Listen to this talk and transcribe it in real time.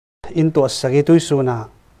inตัวสกิตุยสุนะ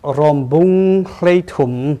รอมบุงเลยถุ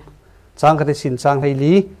มจางคติสินจางเลย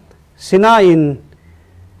ลีสินาอิน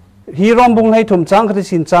ฮีรอมบุงเลยถุมจางคติ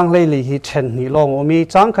สินจางเลยลีฮีเชนนี่ลองอมี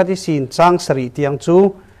จางคติสินจางสริเตียงจู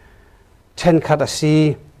เชนคติสี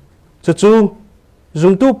จูจุ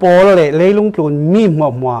มตูโปลเลยลุงปลุนมีมั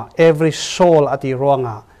ว every soul อติรวง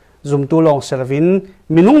อ่ะจุมตูลองเซลวิน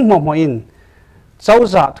มินุงมัวอินเจ้า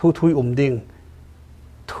จะทุยดิ่ง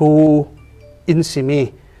ทูอินสิมี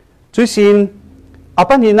จุสินอ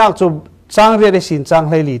ปันหินักจูจางเรียดสินจาง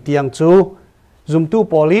เลยลีเตียงจูจุมตู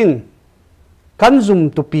โปลินกันจุม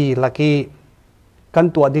ตุปีลักีกัน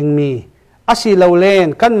ตัวดิ่งมีอาศิลาเลน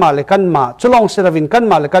กันมาเลยกันมาจุลองเซลวินกัน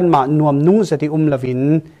มาเลยกันมานวมนุ่งสติลวิน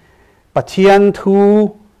ปัทยันทู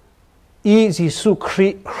อีจิสุคริ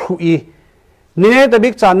หุยเนตบิ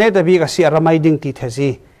กจานเนตบิกอาศิอารามัยดิ่งติเทซี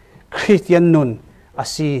คริสเตียนนุนอา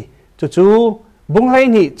ศิจูบุงไล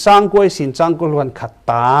นี่จางกวยสินจางกวนขัด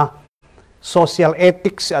ตา social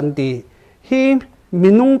ethics อันดีฮีมิ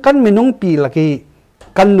นุงปีลักี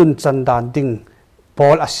กันนุนจันดานดิ่งพอ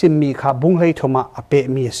ลอาศิมีข้าบุงไลทมาอเป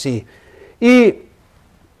มีสิอี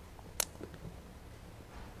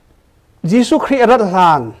จิสุคริอารัตล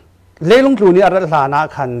านเลลุงกลูนี่อารัตลานา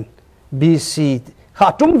คัน BC ข้า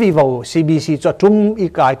จุ่มวิวซี BC จะจุ่มอี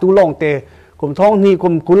กายตุลองเตกุมท้องนี่กุ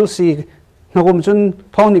มกุลซีนักกุมจุน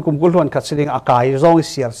ท้องนี่กุมกุลหวนขัดสิงอากายรอง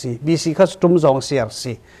เสียร์ซี BC ข้าจุ่มรองเสียร์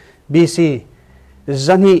ซี BC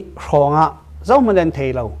จันนี่รองอ่ะเจ้ามันเดินเท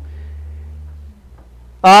เรา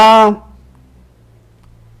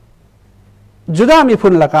จุดามี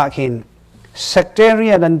พุ่นละกะขิน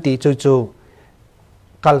sectarian นันตีจู่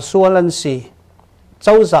กัลส่วนลันซีเ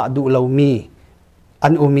จ้าจะดูเรามีอั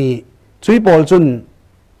นอุมีช่วยบอลจุน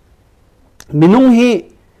มินุงฮี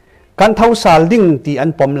การเท่าสาลดิ่งตีอั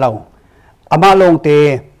นปอมเราอามาลงเต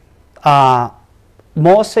โม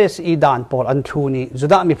เสสอีดานบอลอันทูนีจุ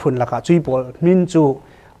ดามีพุ่นละกะช่วยบอลมินจู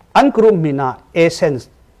อันกลุ่มมินาเอเซ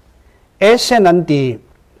นอันตี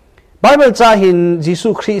ไบเบิลจะหินยิสุ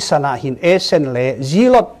คริสต์นะหินเอเซนเล่จี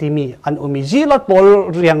ลอตที่มีอันอุมีจีลอตบอล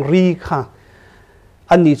เรียงรีค่ะ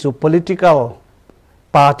อันนี้จู political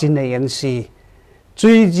party ในเอ็นซีจุ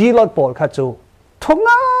ยจีลอดบอลข้าจูทุก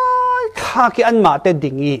ง่ายข้าคิดอันมาเต็ด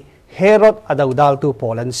ดิ่งอีเฮโรดอดาวดาลตูบอ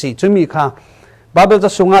ลเอ็นซีจุมีข้าบาเบลจะ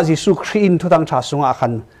สุงอาจิสุครีนทุตังชาสุงอาขั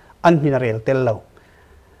นอันมินาเรลเตลเลว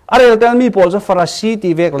อาเรลเตลมีบอลจะฟาราซีตี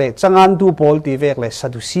เวกเลจังอันตูบอลตีเวกเลซา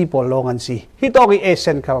ดุซีบอลลงอันซีฮิตอกิเอเซ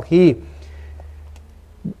นคัลฮี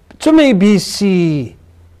จุมีบีซี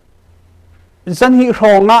จันฮิร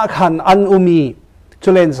องอาขันอันอุมี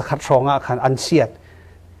จุเลนจะขัดรองอาขันอันเสียด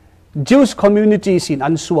Jewish community สินอั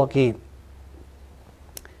นสัวกี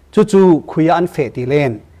จู่คุยอันเฟติเล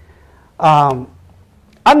น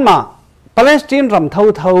อันมาปาเลสไตน์รำเท่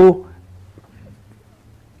า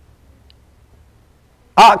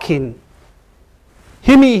อาคิน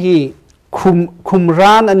ฮิมีฮีคุม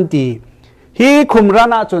ร้านอันดีฮีคุมร้าน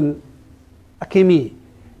อาจนอาคิมี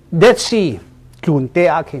เดดซีกลุ่นเต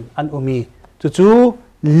อาคินอันอุมีจู่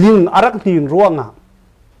ลิงอารักลิงร่วงอ่ะ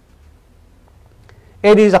เอ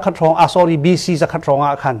ดีจะขัดรองsorry BC จะขัดรอง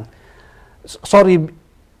ขัน sorry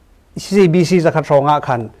BC จะขัดรอง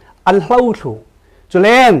ขันอันเล่าถูจุเล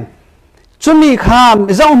นจุมีข้าม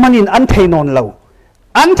เจ้ามันอินอันเทนอนเ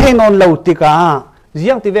ราติกาเจี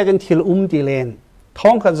ยงที่เวกันทิลติเลนท้อ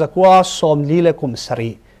งกันจะกว่าสมลีเลกุมส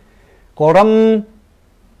รีกอรัม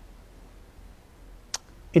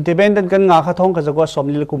independent กันงาข้าท้องกันจะกว่าสม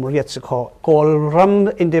ลีเลกุมเรียดสิขอกอรัม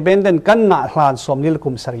independent กันงาหลานสมลีเลกุ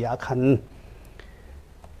มสรีอาขัน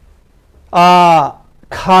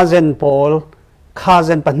คาเซนโพลคาเซ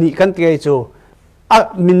นปนิกันที่ไอจู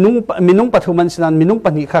มินุงปฐุมันสินันมินุงป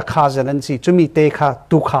นิค่ะคาเซนันสิจุมีเตค่ะ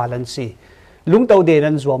ตุขาลันสิลุงเตาเดนั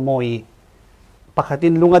นจัวมอยปกติ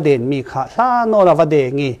ลุงอเดนมีค่ะลาโนลาวเด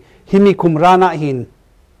งีฮิมีคุมรานะหิน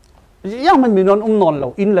ยังมันมีนอนนอนเรา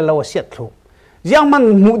อินแล้วเราเสียดถูกยังมัน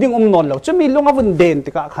มุดิ้งนอนเราจะมีลุงอวันเดนติ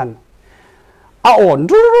กะขันอ่อน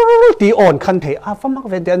ตีอ่อนขันเทฟังมัก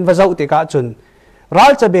เวเดนวะเจ้าติกะจุนรั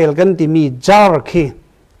ลจะเบลกันที่มีจาร์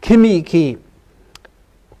คิมีคี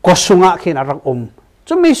ก็สุงะคีนารัก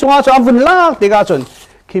จุมีสุงะจะอันลากติกาจน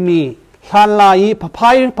คิมีทันลายพ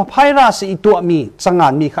พายราศีตัวมีสังงา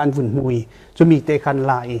นมีขันวุ่นมุยจุมีเตขัน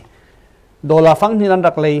ลายโดลาฟังนี่นั่น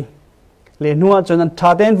รักเลยนัวจนนั้นชา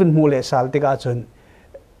เดนวุ่นมุเลสัลติกาจน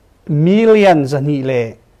มิลเลียนจะนี่เลย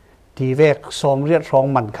ที่เวกสมเรียดร้อง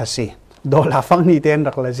มันคสิโดลาฟังนี่เต้น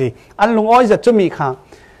รักเลยสิอันลุงอ้อยจะจุมีข้า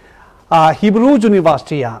Hebrew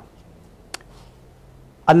University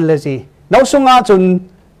อันเลสิเราส่งอาจน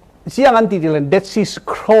เสียงอันที่เรียน Dead Sea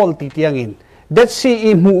Scroll ที่เตียงอิน Dead Sea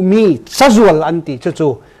อิมูมีซาจวลอันที่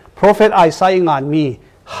จู่ๆ Prophet Isaiah งานมี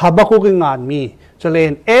ฮับบักกุกงานมี cho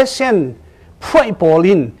nên Asian phơi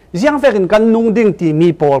Paulin riêng về cái nung đinh thì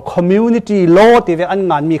mi Paul community law thì về anh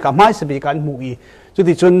ngàn mi cả mai sẽ bị cái mui cho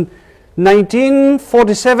thì chun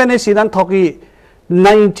 1947 này xin anh thọc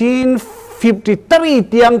 1953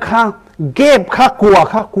 tiếng kha gap kha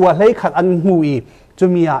qua lấy khát anh mui cho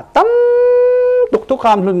mi à tam tục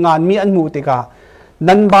kham luôn ngàn mi anh mui thì cả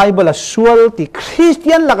nan Bible là sual thì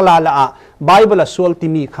Christian lạc là Bible là sual thì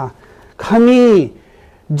mi kha khami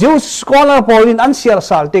Jewish scholar Paulin an siar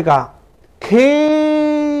sal thì cả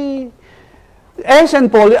khi Asian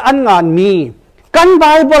Paul an ngan mi kan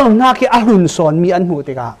Bible na ki ahun son mi an mu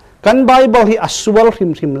te ka kan Bible hi aswal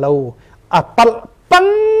him lo a pal pan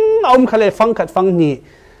khale phang khat phang ni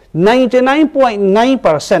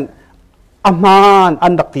 99.9% aman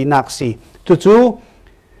an dak ti nak si chu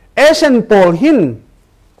Asian Paul hin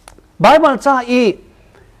Bible cha i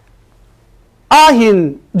a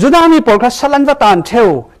hin junani Paul ka salan va tan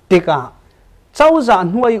theu te ka cháu già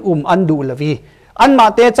nuôi ăn đủ là vì ăn mà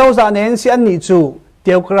té cháu già nên sẽ ăn nhị chú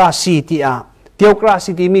theocracy thì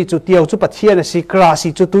theocracy thì mi chú theo chú Pathian là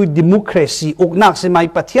theocracy chú tôi democracy uk nak sẽ mai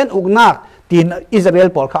Pathian uk nak thì Israel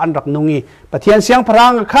Paul khá ăn rắc nungi Pathian siang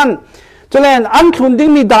parang khăn cho nên ăn khun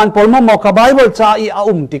ding mi dan Paul mà cái Bible cha i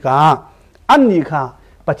thì cả ăn nhị khá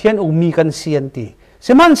Pathian uk mi kan sian thì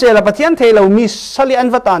sẽ man sẽ là Pathian thay lâu mi sali ăn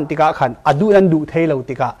vatan thì cả khăn ăn đủ thay lâu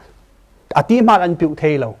thì cả ati mal ăn piu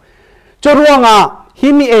thay lâu cho ruang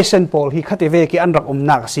hi mi Asian Paul hi khate ve ki an rak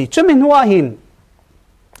nak si chumin huwa hin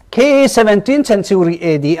ke 17th century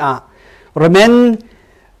AD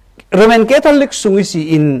Roman Catholic sungi si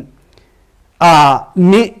in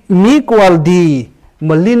Miguel de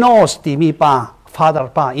Molinos ti mi pa father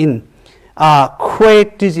pa in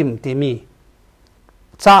Quietism ti mi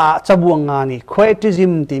cha buang nga ni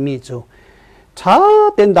Quietism ti mi chu cha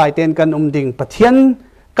ten dai ten kan ding Pathian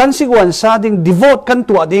kan sigwan sa ding devote kan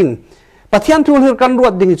tua ding Pathian thu hir kan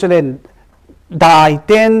ruat ding cho nên dai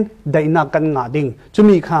ten dai na kan nga ding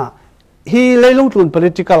chumi kha hi leilung tun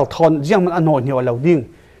political thon jiang man anoi ni lo ding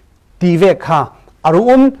ti ve kha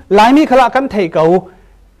aru lai mi khala kan thei kau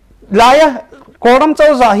lai koram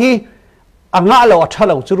chau za hi anga lo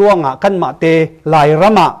athalo churuanga kan ma te lai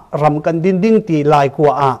ram kan din ding ti lai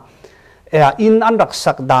kwa in an rak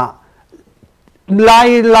sak da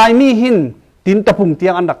lai mi hin tin tapung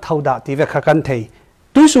tiang an rak thau da ti ve kha kan thei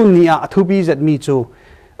tôi xuân ni thu bi giật mi chu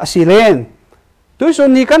asilen tôi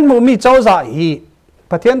xuân ni kan mu mi cháu za hi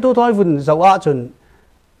Pathian tu thoi vun zawa chun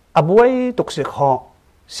abuai tuk sik ho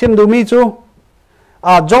sim du mi chu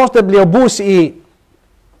George W Bush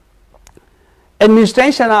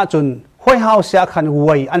administration chun White House ya khan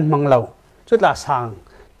huai an manglo chut la sang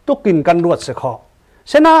tukin kan ruat sik ho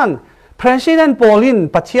senan President Paulin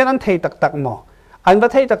Pathian an thei tak mo anh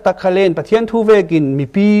bắt thấy tak khalen Pathian thu về kin mi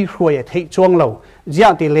pi hruai thei chuang lo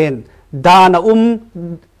jiang ti len dan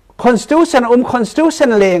constitution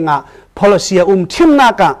lenga policy thim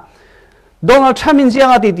na ka Donald Trump in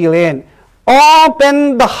jiang ti len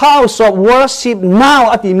open the house of worship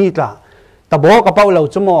now ati mi ta bo ka pau lo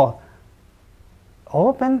chumo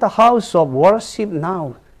open the house of worship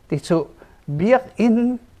now ti chu biak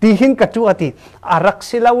in ti hin ka chu ati arak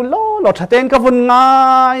silau lo thaten ka vun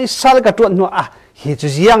ngai sal ka tu no hi chu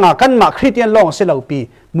zianga kan ma Christian long se lo pi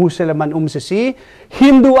Musliman se si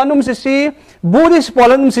Hindu an se si Buddhist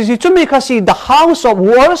Polan se si chumi khasi the house of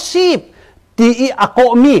worship ti I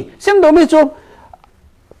ako mi sem do mi chu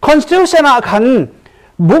constitution a khan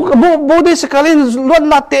Buddhist kalin lot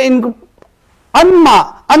la te in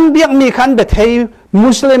an biak mi khan be thei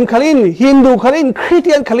Muslim kalin Hindu kalin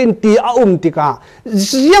Christian kalin ti ti ka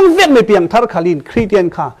ziang vek me piang thar kalin Christian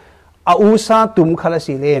kha usa tum khala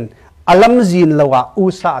si len alam zin lawa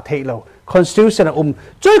usa thei lo constitution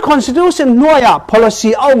choi constitution noya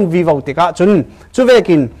policy vi vau tika chun chu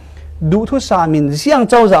vekin du thu sa min ziang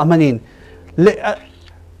chau za manin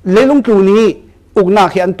lelung tu ni ukna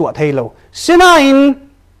khi an tua thei lo sinain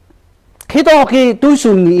khito ki tu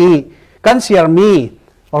sun ni kan siar mi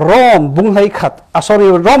rom bung lai khat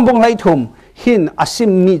rom bung lai thum hin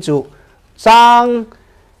asim mi chu chang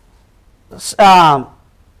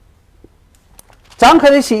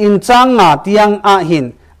khari si in chang tiang hin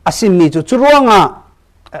asim mi chu churuanga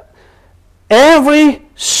every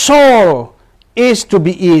soul is to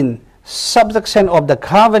be in subjection of the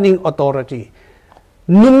governing authority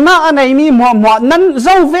nunna anai mi mo nan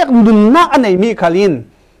zau vek nunna anai mi khalin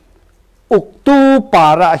uktu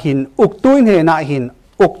para hin uktui ne na hin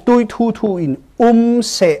uktui thu in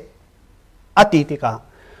se atitika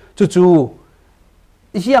chu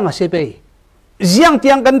jiang a sepe jiang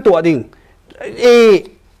tiang kan tua ding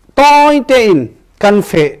toi te in kan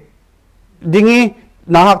fe dingi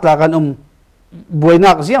nahak la kan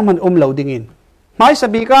buinak jiang man lo dingin mai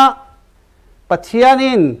sabika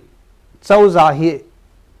Pathianin THESIS hi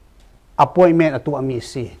appointment atu ami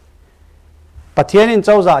si Pathianin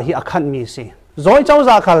THESIS hi akhan mi si zoi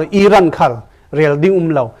THESIS khal Iran khal rel ding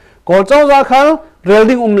umlo ko THESIS khal rel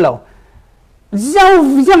ding umlo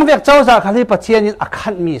yang vek THESIS khal hi Pathianin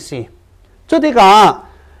akhan mi si chutika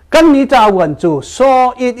kan ni ta wan chu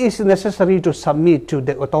so it is necessary to submit to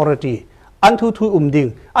the authority antu thui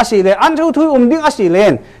umding asile antu thui umding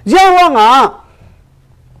asilen jawanga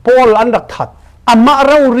Paul andak that amma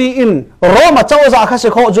rauri in Roma THESIS kha se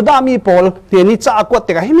kho judami Paul te ni cha kwat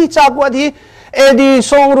te ka himi cha kwat hi edi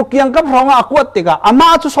song ruk yang ka phronga kwat te ka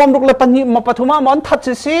ama chu som ruk le pani ma pathuma mon that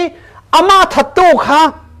se si ama that to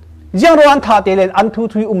kha jang ro an tha te len an thu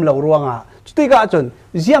thui lo ruanga chuti ka chun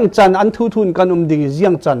jiang chan an thu thun kan ding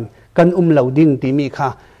jiang chan kan lo ding ti mi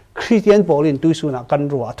kha Christian Paulin tu su na kan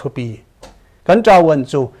ro athupi kan chawan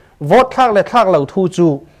chu vote thak le thak lo thu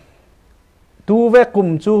chu tu ve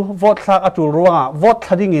kum chu vote thak atu ruanga vote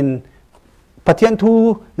thading in Pathian thu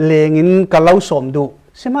lengin kalau som du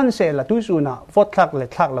siman se la tu su na vote thak le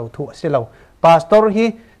thak lo thu asilo pastor hi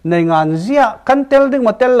nei ngan zia kan tel ding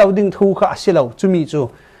ma tel lo ding thu kha asilo chumi chu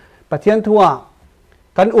Pathian thua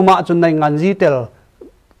kan uma chu nei ngan ji tel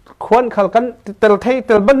khon khal kan tel thei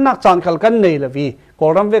tel ban nak chan khal kan nei lawi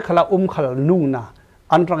koram ve khala khal nu na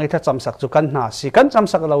an rang itha chamsak chu kan na si kan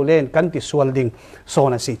chamsak lo len kan ti sual ding so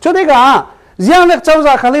na si chodega jiang lek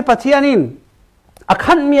THESIS khali Pathianin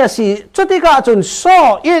akhan mi si chodega chun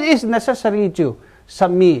so it is necessary to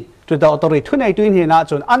submit to the authority thunai tuin he na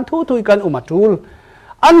chun an thu thui kan umatul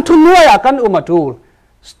an thu noya kan umatul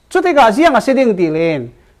chodega jiang asiding ti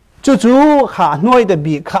len chu chu kha noi the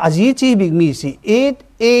bi kha aji chi big mi si it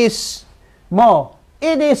is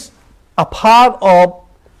a part of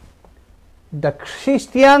the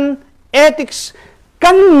Christian ethics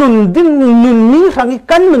kan nun ding nun mi rangi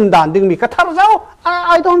kan nun dan ding mi kathar zau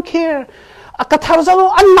I don't care kathar zau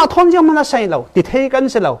an ma thon jam na sai lo ti thei kan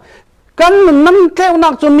se lo kan nun nam tleu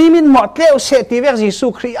nak chu mi min mo tleu se ti vek Jesu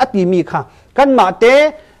Christ ati mi kha kan ma te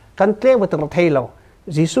kan tleu wa tar thei lo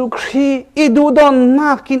Jesu Christ I du don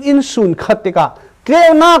nakin in sun khatika tleu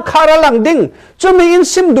na khara lang ding chu mi in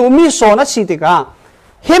sim du mi so na si tika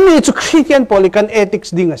hemi chu Christian political ethics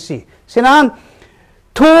ding asi sinan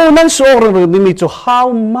thu nan so rong mi chu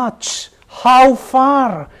how much how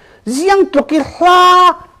far jiang tloki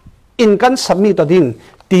hla in kan submit to ding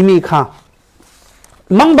timi kha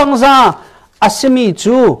mangbangza asimi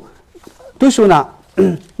chu tu suna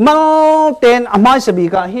mal ten amai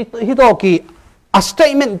sabi ka hi to ki a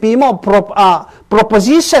statement bi mo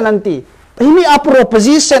proposition anti himi a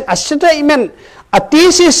proposition a statement a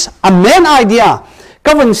thesis a main idea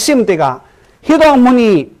kawan sim te ka hi to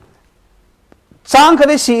muni chang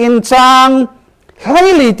ka si in chang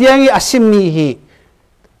hai li tiang I asim mi hi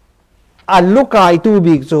a lukai tu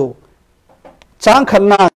big chu chang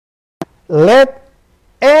khanna let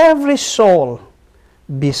every soul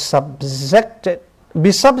be subject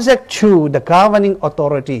to the governing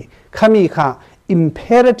authority khami kha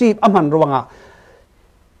imperative aman ronga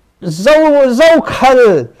zau khal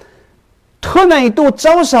thunai tu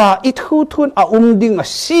chausa I thu thun a ding a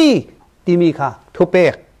si timi kha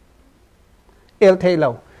thupek el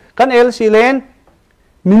thelo kan el silen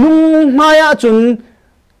minung maya chun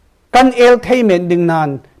kan el thei men ding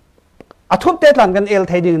nan athup te tlan kan el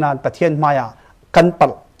thei ding nan Pathian maya kan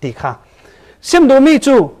pal ti kha sim do mi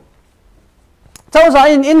chu THESIS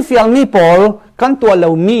in infial mi Paul kan tua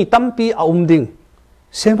lo mi tampi a ding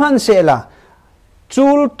seman se la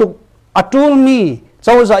chul tu atul mi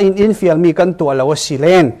THESIS in infial mi kan tua lo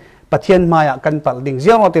silen Pathian maya kan pal ding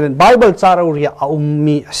ziang otin Bible charo ria a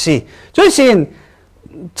mi si choisin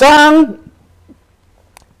chang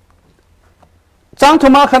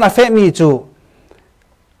thuma khan a fe mi chu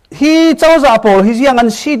hi THESIS Paul hi ziang an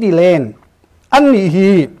si di len an ni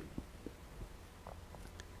hi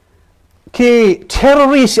ki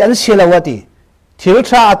terrorist an silawati thil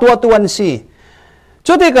tha atu tuan si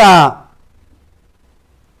chodega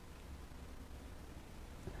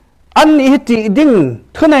an hi ti ding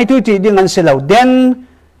thunai tu ti ding an silaw den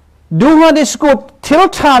dunga diskut thil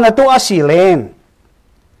tha na tu asilen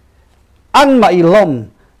an ma ilom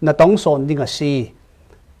na tong son ding asi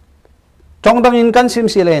trong dang in kan sim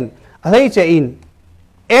silen alai che in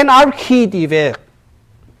NRK ti ve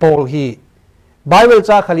Paul hi Bible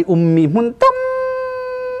cha khali ummi mun tam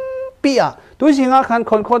pia tu singa khan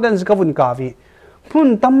concordance ka vun ka vi mun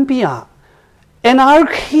tam pia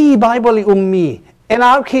NRK Bible ummi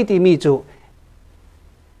NRK ti mi chu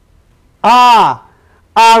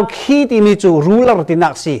RK ti mi chu ruler ti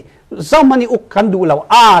nak si zamani uk kan du lo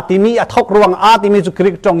timi athok ruang timi chu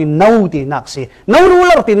krik tong in no ti naksi no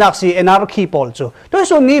ruler ti naksi anarchy pol chu to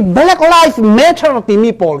so ni black life matter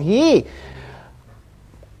timi pol hi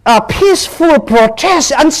a peaceful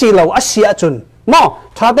protest an silo asia chun mo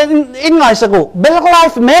thaden in ngai sagu black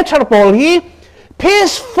life matter pol hi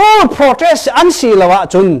peaceful protest an silo a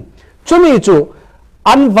chun chumi chu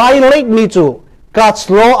un violate mi chu God's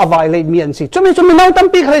law a violate mi an si chumi no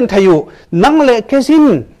tampi khain thayu nang le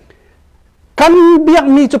kesin kan biak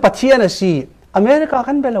mi chu Pathian si America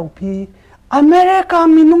kan belo pi America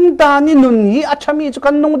minung dani nun hi achami chu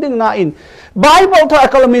kan nung ding na in Bible tho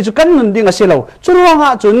economy chu kan nun ding asilo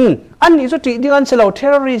churuanga chun an ni chu ti ding an silo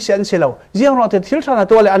terrorist an silo jiang ro te thil thana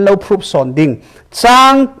to le an lo proof son ding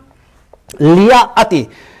chang lia ati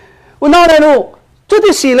unaw renu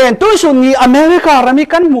chuti silen tu sunni America rami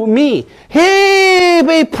kan mu mi he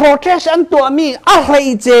be protest an to mi a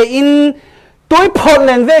hlai che in tôi phật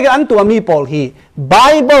lên về cái anh tụi mi Paul hi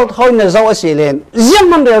Bible thôi là giáo sĩ lên riêng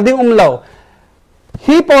mình đều đi lâu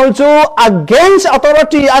hi Paul cho against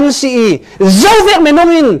authority anh sĩ giáo việc mình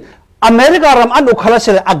nói America ram anh ukhala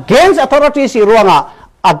sẽ against authority sĩ ruanga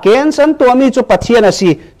against anh tụi mi cho Pathian sĩ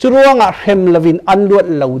cho ruanga hem lavin anh luat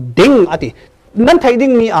lâu ding ati nên thấy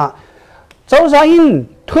ding mi cháu ra in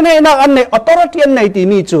thu này na anh này authority anh này thì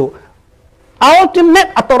mi cho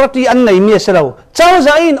ultimate authority an nei mi selo chau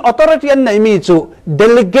za in authority an nei mi chu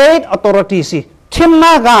delegate authority si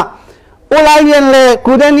thimna ga olayen le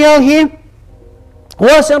kudaniel hi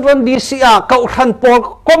Washington DC kau khan por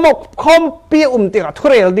kom pi te ka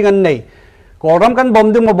thurel ding an nei ko ram kan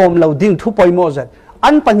bom ding bom lo ding thu poi mo zat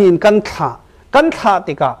an panin kan kha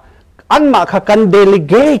te ka an ma kha kan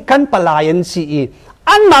delegate kan palayan si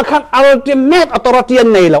an ma kha ultimate authority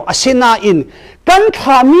an nei lo asina in kan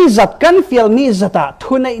kha mi zat kan fiel mi zata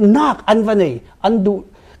thunai nak an vanei an du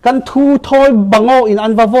kan thu thoi bango in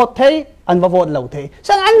an va vote thei an va vote lo thei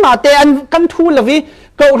sang an ma te an kan thu lawi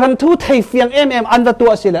ko ran thu thei fiang an va tu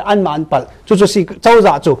asile an ma an pal chu si chau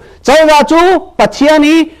za chu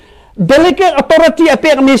Pathiani delegate authority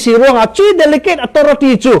apek mi si ronga chu delegate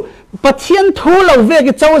authority chu Pathian thu lo ve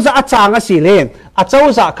ki chau za achanga si len a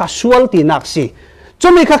chau za ka sual ti nak si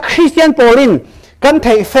chumi ka Christian polin kan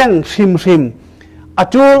thei feng hrim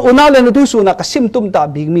atul unalen tu suna ka simtum ta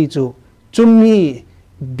big mi chu chumi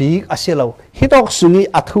big aselo hitok suni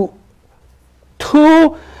athu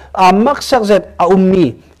thu maksak zet a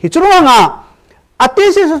ummi hi churanga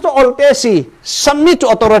thesis to all tesi submit to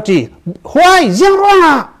authority why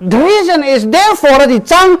zingranga the reason is therefore the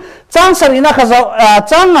chang sarina khazaw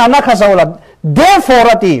chang na khazawla therefore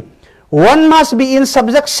one must be in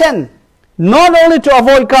subjection not only to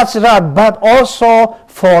avoid God's wrath but also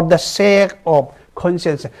for the sake of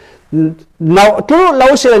conscience. Now, tu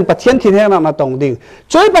lau silen Pathian tin hena na tong ding.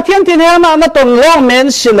 Choi Pathian tin hena na tong long men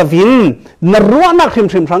silavin na ruwa na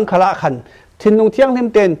khrim rang khala khan. Tin nung thiang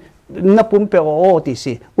lim ten na pumpe o ti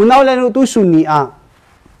si. Unaw la tu suni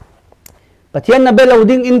Pathian na be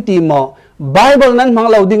loading in timo. Bible nan mang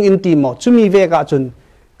loading in timo. Chumi ve ka chun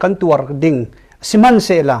kan tuar ding. Siman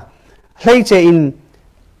se la. Hlei che in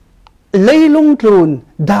leilung tlun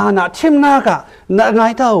dana thimna ka na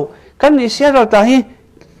ngai tau kan ni sia ta hi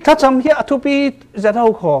ka cham hi athupi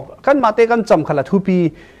zathau kho kan mate kan cham khala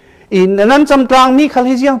thupi in nan cham tang mi khal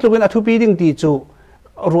hi jiang tlun athupi ding ti chu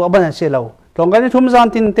ru ban se lo tong kan thum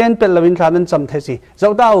zan tin ten pel lawin thlan nan cham thesi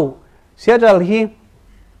zau tau sia dal hi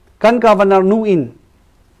kan governor nu in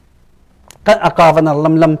kan governor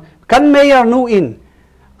lam kan mayor nu in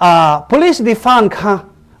police defan kha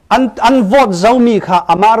an vote zaumi kha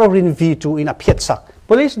amaro rin v2 in a pietsak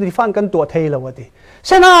police defan kan to thei lawati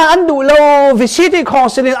sena an du lo city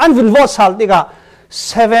council in an vote sal tiga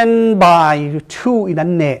 7/2 in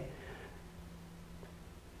an ne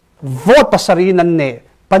vote pasari nan ne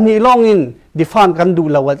panilong in defan kan du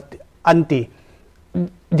lawat anti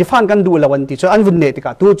defan kan du lawanti so an vun ne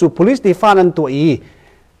tika tu chu police defan an to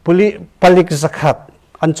palik zakat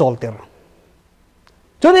an cholter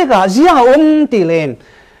chone ka zia ti len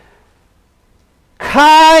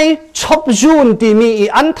khai chop jun ti mi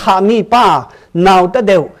an tha mi pa now ta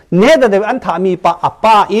deu ne da deu an tha mi pa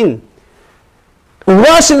apa in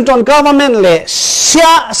Washington government le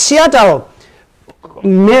Seattle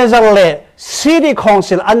measure le city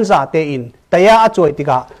council an za te in taya achoi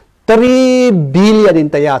tika 3 billion in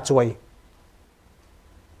taya choi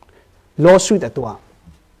lawsuit atwa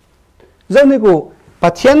zani ko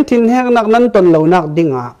Pathian tin heng nak nan ton lo nak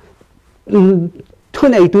dinga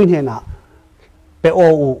thunei tuin hena pe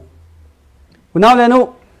o now le no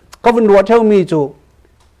govern what tell me to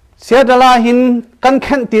Seattle hin kan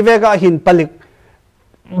khen ti vega hin palik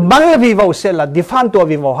bang vi vo sela defan to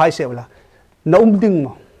vi vo hai sela na ding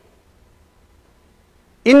mo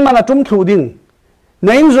in mana tum thu ding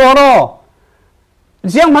naim zoro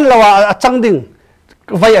giang man lawa chang ding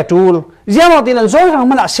vai atul giang tin an zor hang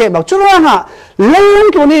mana se ba chulwa ha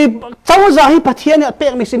leng tu ni chawza hi pathian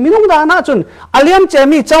pek mi si minung da na chun aliam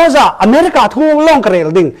chemi chawza America thu long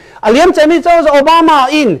karel ding aliam chemi chawza Obama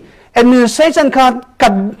in administration ka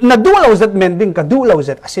na du lo zet men ding ka du lo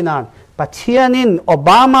zet asinan pathian in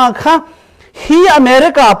Obama kha hi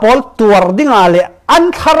America pol tuar ding ale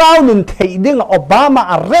an tharau nun thei ding Obama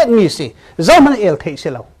a red mi si zaman el thei se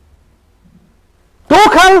lo to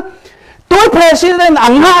khal to president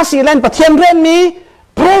anga si len pathian ren mi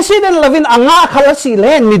president lavin anga khala si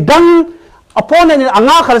len mi dang opponent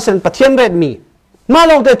anga khala sen pathian ren mi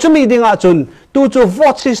malong te chumi dinga chun tu chu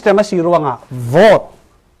vote system a si ruanga vote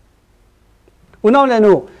unaw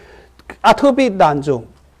lenu athupi dan chu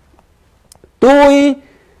tui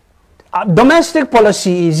domestic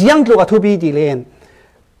policy is yang lu athupi di len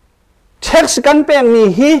tax kan peng mi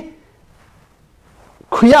hi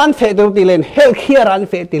khuyan fe do di len health care an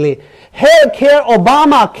fe di le health care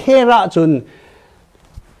Obama care chun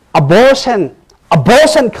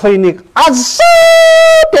abortion clinic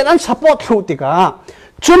azat an support thu tika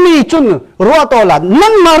chumi chun ro to la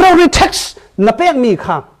nang ma ro tax na pek mi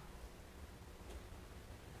kha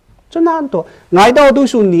chunan to ngai do du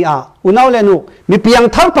sun ni a unaw le nu mi piang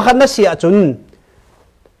thar pakhat na sia chun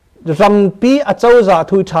rampi a chawza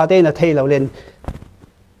thu tha te na thei lo len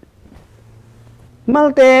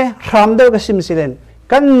malte ram do ka sim silen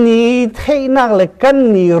kan ni thei nak le kan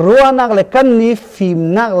ni ruwa nak le kan ni fim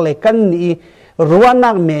nak le kan ni ruwa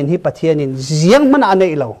nak men hi pathian in ziang man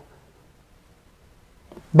anei lo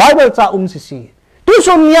Bible cha si tu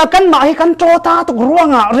sun ya kan ma hi kan tota tu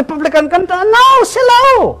ruanga Republican kan ta now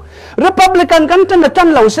selo Republican kan ta na tan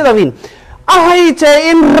lo selawin ahai che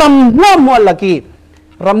in ram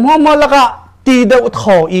mo laka ti do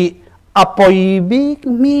tho i apoi big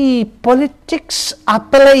me politics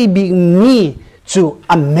atlay big me to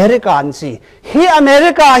American si hi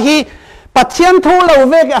America hi pathian thu lo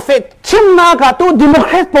ve ka fe chim na ka tu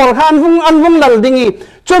democrat por khan vung lal dingi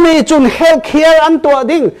chumi chun health care an to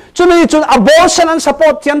ding chumi chun abortion an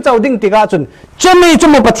support tiam chau ding tika chun chumi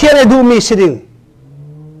chum pathian e du mi siding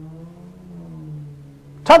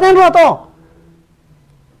chaten ro to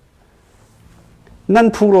nan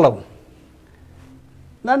thu lo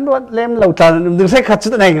nan lo lem lo tan ding se khat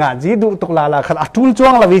chu nai nga ji du tok la khat atul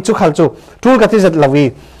chuang la wi chu khal chu tul ka ti zat la wi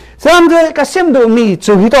sam de ka sem do mi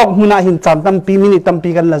chu hi tok huna hin cham tam pi minute tam pi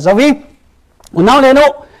kan la zawi unaw le no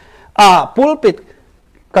a pulpit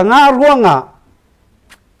ka nga ruanga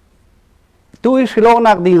tui silok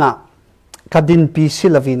nak dinga kadin pi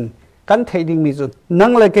silavin kan thading mi chu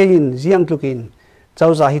nang le ke in jiang tlukin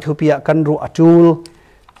chawza hi thupia kan ru atul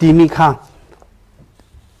ti mi kha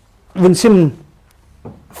vunsim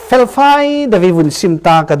felfai da vi vunsim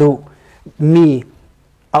ta kadu mi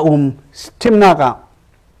a timna ka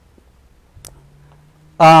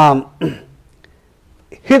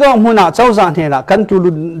hidong muna chawza hena kan tu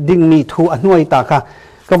ding mi thu anuai ta kha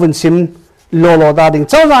ka vunsim lolo da ding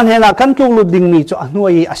chawza hena kan tu ding mi chu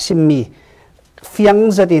anuai asim mi fiang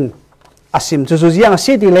zatin asim chu jiang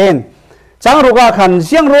city len chang roga khan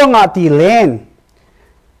jiang ronga ti len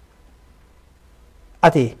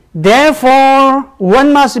ati therefore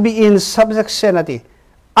one must be in subjection ati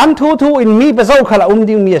an thu in mi bazau khala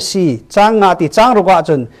ding mi si chang nga ti chang roga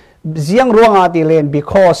chun jiang ronga ti len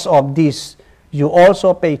because of this you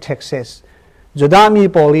also pay taxes jodami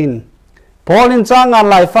Paulin changa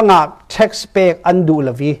laifanga tax pay andu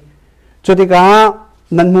lavi chotika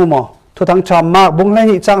nanmu mo thutang chamma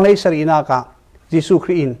bunglai chang lei sarina ka Jesu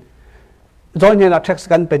Christ join na tax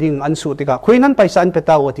kan peding ansu tika khuinan paisa an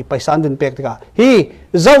petawati paisa an dun pek tika hi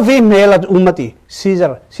zawi mela ummati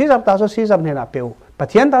Caesar ta so Caesar nena peu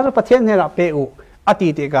pathian ta so pathian nena peu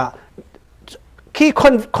ati tika ki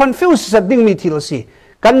confuse ding mi thilsi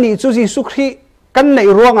kan ni chu Jesu Christ kan nei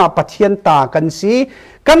ruanga pathian ta kan si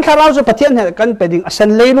kan tharau chu pathian he kan peding asan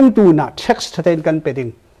leilung tu na tax thaten kan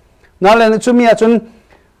peding nalen chumia chun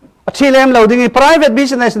athilem loading private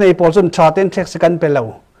business nei pol chun thaten tax kan pelo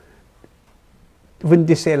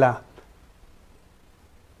vindisela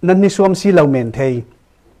nan ni suam si lo men thei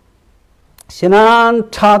sinan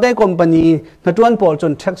thade company na tuan pol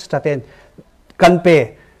chun tax thaten kan pe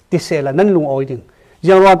tisela nan lung oi ding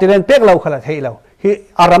jangwa tilen pek lo khala thei lo hi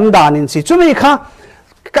aram danin si chumi kha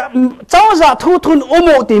chawza thu thun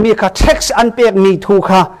umo ti mi kha tax an pek mi thu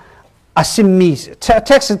kha asimi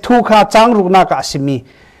tax thu kha changru na ka asimi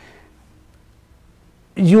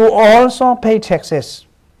you also pay taxes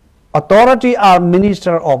authority are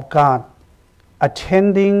minister of God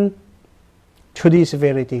attending to this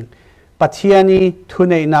very thing ปัทยานีทุน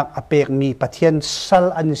ในนักอเปกมีปัทยานสัล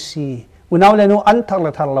อันซีอุณาวเลนูอันทักล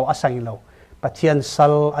ะทักเราอาศัยเราปัทยานสั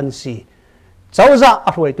ลอันซีเจ้าจะอ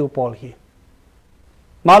รวยตูปอลฮี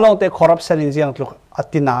มาลองแต่คอร์รัปชันอินเซียงตุกอั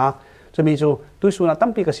ตินาจะมีจูตุสุนัตั้ม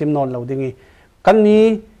ปีกสิมนอนเราดิ้งกันนี้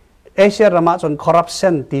เอเชียรามาจนคอร์รัปชั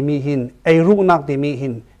นที่มีหินไอรูนักที่มีหิ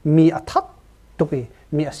นมีอัฐตุกี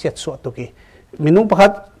มีอาเซียสวตุกีมินุปะคั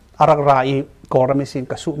ดอารักรายกอร์มิสิน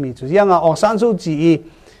กสุมีจูยังอ่ะองซานจูจี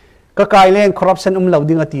ก็กลายเล่นคอร์รัปชันเรา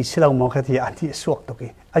ดิ้งอติสิเราโมกติอันที่สวกตุกี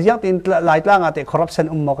อายังตินหลายต่างอาติคอร์รัปชัน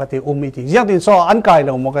โมกติมีติยังตินโซอันกลายเร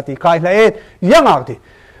าโมกติกลายเลยยังอ่ะติ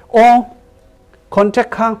โอคอนแทค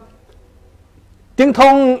ค่ะติ้ง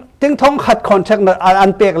ทองขัดคอนแทคอั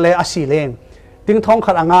นเปกเลยอาศิเลนติ้งทอง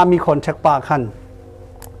ขัดอ่างมีคอนแทคปาขัน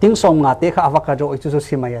ติ้งสมงาเตค่ะอวกาโจอิจุ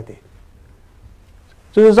สิมายาติ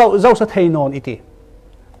จุเจ้าสะเทนอนอิติ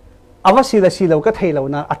อวสิลสิเราก็เทเรา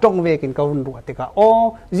นะอัตงเวกินเขารุนรัวติกาโอ้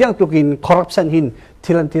ยังตุกินคอร์รัปชันหิน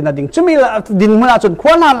ทีลันทีนัดิ้งจุมีดินมันอาจนขว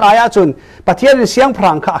านาลายอาจนประเทศเสียงพร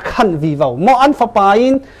างค่ะขันวิวมออันฟ้าปายิ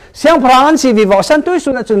นเสียงพรางอันสีวิวสันตุยสุ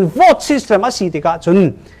นอาจนโหวตซิสเต็มอาศิติกาจน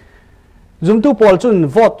จุมตุปอลจน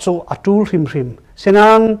โหวตจูอัตุลริมเส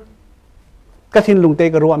นั้นกฐินลุงเต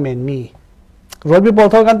กรัวเมนมีรอยบิบอล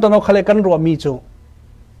ทอกันตโนขเลกันรัวมีจู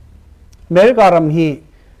เมริการัมฮี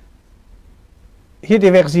ฮิต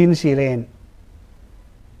วัคซีนสีเลน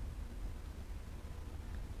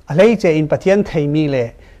อะไรเจอินปัทยันไทยมีเลย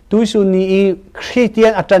ตุยสุนีคริสเตีย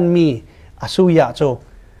นอาจารย์มีอาสุยะโจ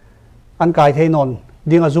อันกายไทยนน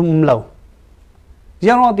ดิ้งอาจุมเหล่า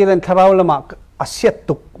ยังรอที่เล่นทาราวละมาอาเซีย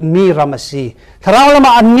ตุกมีรามาสีทาราวละมา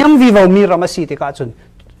อันยำวิวมีรามาสีที่กาจุน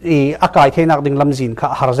อากายไทยนักดิ้งลำซินข้า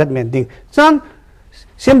ฮาร์เซตเมนดิ้งฉะนั้น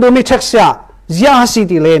เสียงดูมีเท็กซ์ยายังหาสี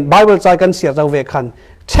ที่เล่นไบเบิลใจกันเสียจะเวกัน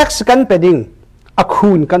เท็กซ์กันเป็นดิ้งอา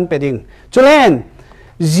คูนกันเป็นดิ้งจุเล่น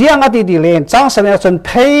ยังอดีตเล่นจังสันนิษฐาน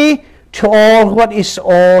pay to all what is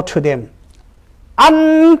all to them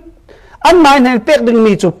อันหมายในเป็กดึง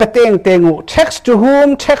มีจุเป็ดเต็ง tax to whom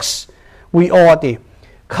tax we owe ติ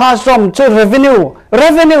ค่าส่งจุ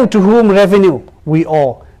revenue to whom revenue we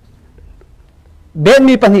owe เบน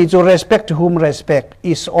มีปัญหาจุ respect to whom respect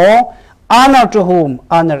is all honor to whom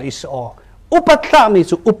honor is all อุปถัมภ์มี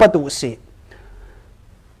จุอุปตุสี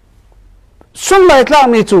สุนไลตลา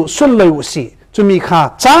มีจุสุนไลอุสีจุมีค่า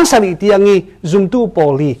จังสันนิษฐานจุมตูปอ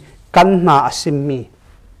ลีกันนาอสิมี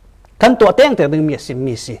กันตัวเต็งแต่ดึงมีอสิ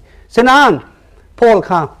มีสิฉะนั้นพอล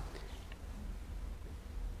ค่ะ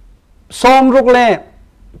สมรุกเล่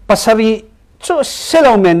ปัสรีจุเซล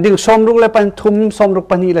เมนดิ้งสมรุกเล่ปันทุมสมรุก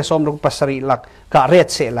ปันนี้เล่สมรุกปัสรีหลักกะเรศ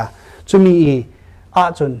เสละจุมีอา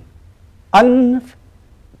จุนอัน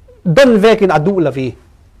ดันเวกินอดูลวี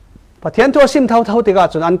ปะเทียนตัวซิมเท่าติกา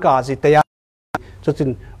จุนอันกาจิตยาจุน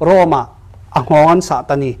โรมาอังอนสา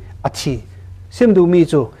ตานีอธิซิมดูมี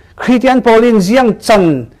จูคริสเตียนโพลินเจียงจัน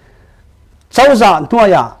เจ้าจ่าหน่ว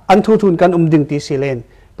ยอันทุนกันดึงตีสิเลน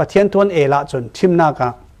ปะเทียนทวนเอละจนทิมนากา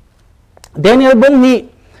เดนิเอลบุงนี้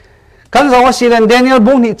กันเราว่าสิเลนเดนิเอล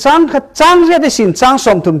บุงนี้จังเรียดสินจังส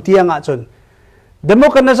มทุมเตียงจนเดโม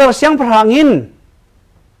กันนัจเสียงพรางอิน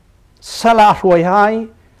สลาหวยหาย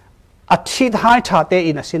อาทิตย์หายชาเต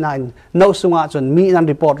อินสินันนสุงจนมีนัน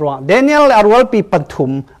รีพอร์ตว่าเดนิเอลอารวลปีปัทุ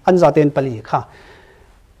มอันจะเต็นปลีค่ะ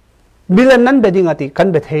บิลนั้นเบดิ้งอติกัน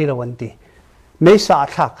เบเทลวันตีไม่สา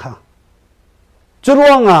ทักค่ะจุร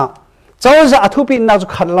วงเจ้าจะอธุปินนาจุ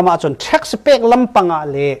ขัดละมาจนเช็คสเปกลำปัง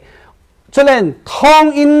เลจุเล่นทอง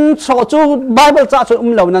อินโซจูไบเบิลจ้าจ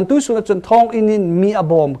นเหล่านั้นตุสุนจนทองอินมีอ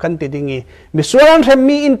บอมกันติดิงีมีส่วนเรม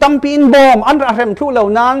มีอินตัมปีอินบอมอันเรมทุเหล่า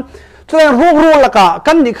นั้นจุเล่นรู้ละ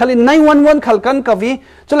กันดิขลินในวันขัลกันกวี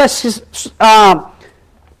จุเล่น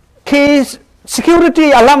คีsecurity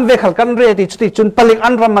alam ve khal kan re ti chuti chun palik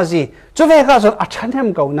an ramazi chu ve kha zon athanem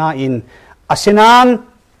ko na in asinan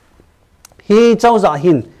hi chawza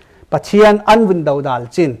hin pathian an vun dau dal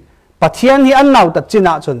chin pathian hi an nau tat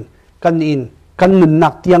china chun kan in kan nun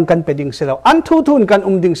nak tiang kan peding selo an thu thun kan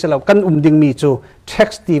ding selo kan ding mi chu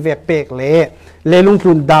text ti vek pek le lung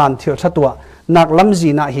tlun dan thir thatwa nak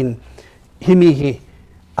lamzi na hin himi hi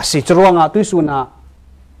asi chruanga tuisuna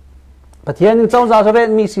ปะเทียนเจ้าจ่าเสด็จ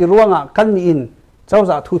มีสีร่วงกันอินเจ้า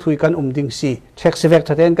จ่าทุยกันดิ่งสีเช็คสิเวก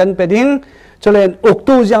ทะเลนกันไปดิ่งจะเล่นอุก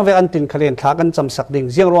ตู้ยังเวกันตินขเลนท้ากันจำสักดิ่ง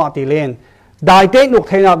ยังร่วงตีเลนได้เต้นอุกเ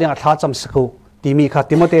ทนักยังท้าจำสักุตีมีขัด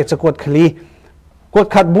ติโมเตจะกดขลีกด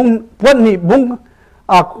ขัดบุ้งวันนี้บุ้ง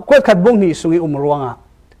กดขัดบุ้งนี่สุงร่วง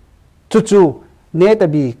จู่เนต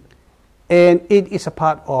บี and it is a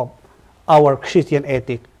part of our Christian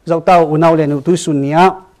ethic เจ้าเต้าอุณาวเลนุตุสุนีย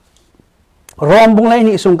รอมบุงเลย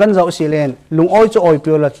นี่ส่งกันเจ้าสิเลนลุงอ้อยจะอ้อยเปี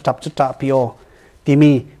ยวละจับจุดจับเปียวที่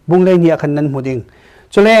มีบุงเลยนี่ขันนั้นหมดเอง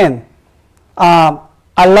จุเลน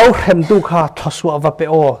allow hem tu kha thoswa va pe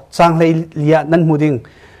o chang lei lia nan muding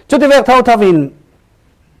chu ti vek thau thavin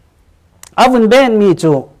avun ben mi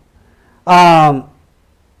chu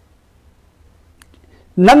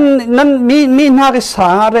nan mi na ke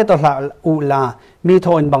sa re to la u la mi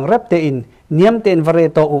thon bang rep te in niam ten vare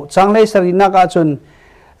to u chang lei sarina ka chun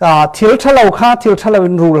thil thalo kha thil thalo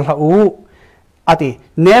in rule ha u ati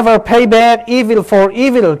never pay back evil for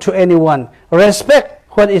evil to anyone respect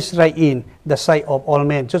what is right in the sight of all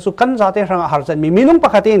men chu kan za te rang har chan mi minung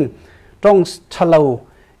pakhatin tong thalo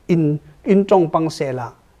in tong pang sela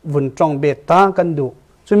vun tong bet ta kan du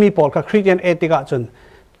chu mi pol kha Christian etika chun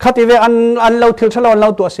khati ve an lo thil thalo lo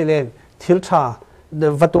tu asilen thil tha the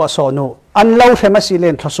vatua sonu an lo thema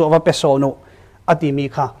silen thasu wa pe sonu ati mi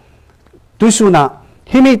kha tuisuna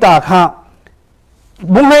himita kha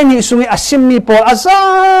bunglai ni sungi asim mi pol aza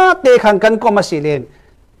te khan kan ko masilen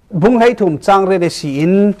bunglai thum chang re si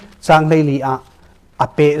in chang lei li a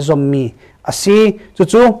ape zom mi asi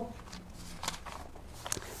chu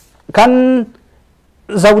kan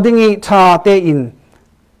zaudingi tha te in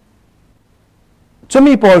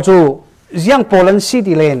chumi pol chu ziang polan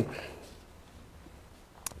city len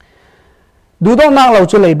du dong nak lo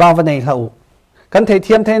chu lei ba va nei hlau kan thei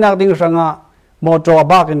thiam thei nak ding ranga motor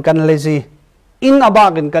abak in kan lezi in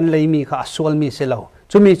abak in kan lei mi kha sual mi se lo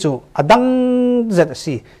chumi chu adang zet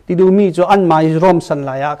si ti du mi chu an mai rom san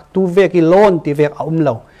la ya tu ve ki lon ti ve a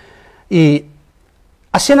lo I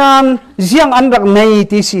asinan ziang an rak nei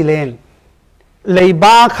ti si len lei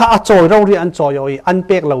ba kha a choi ro ri an choi oi an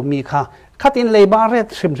pek lo mi kha khatin lei ba ret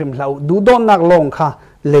thrim thrim hlau du don nak long kha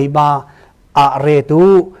lei ba a re tu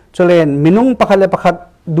chulen minung pakhale pakhat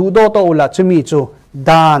du do to ula chumi chu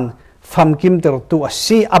dan fam kim ter tu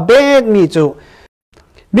asi abet mi chu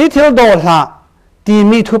mi thil do hla ti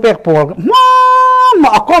mi thu pek por ma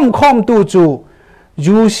akom khom tu chu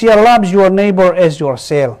you shall love your neighbor as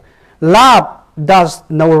yourself love does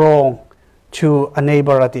no wrong to a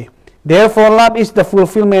neighbor ati therefore love is the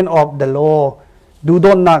fulfillment of the law du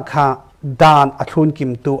don na kha dan athun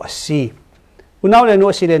kim tu asi unaw le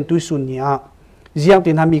no silen tu sunya ziang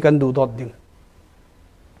tin hami kan du dot ding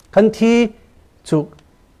kan thi chu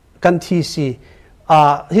kan thi si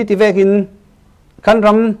hi ti vekin kan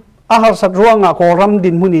ram ahar sat ruanga ko ram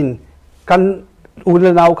din munin kan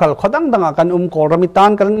ulenaw khal khodang danga kan ko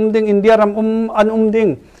ramitan kan ding India ram an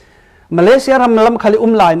ding Malaysia ram lam khali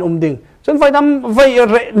line ding chon vai dam vai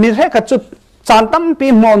mi re ka chu chan tam pi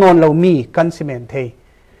monon lo mi kan cement thei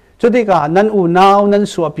chudi ka nan u naw nan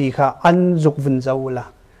su pi kha an zuk vun zawla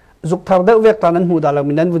zuk thar de vek ta nan hu da la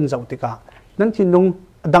min nan vun zaw tika nan thinlung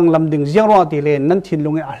dang lam ding ziang ro ti len nan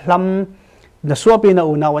thinlung a hlam na su pi na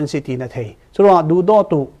u naw an city na thei chro du do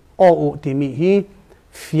tu o u ti mi hi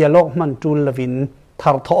fialok man tul lavin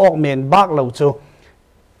thar tho men bak lo chu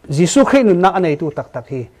jisu khin nun na anei tu tak tak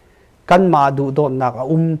hi kan ma du do nak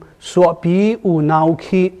su pi u naw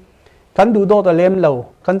khi kan du do ta lem lo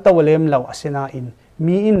kan taw lem lo asena in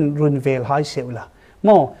mi in run vel hai seula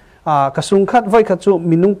mo kasung khat voi khat chu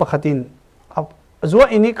minung pakhatin zuwa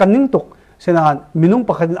ini kaning tuk senan minung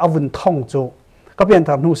pakhatin avun thong chu kapian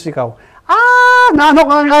thar nu sikau na nok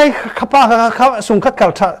ngai khapa sung khat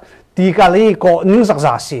kal tha ti kali ko ning sak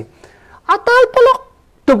za si atal polok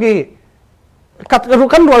tuki kat ru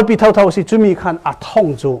kan rol pi thau thau si chumi khan a thong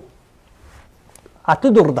chu atu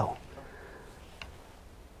dur daw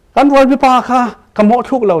kan rol pi pa kha kamo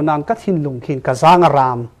thuk lo nang ka thin lung khin ka zang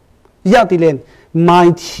ram ya ti len mai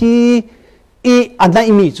thi I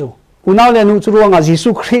anai mi chu unaw le nu chu ruanga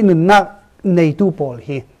Jesu Christ nun na nei tu pol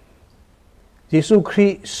hi Jesu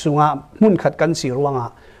Christ sunga mun khat kan si ruanga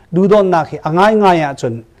du don na khi angai ngai ya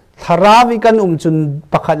chun tharawi kan chun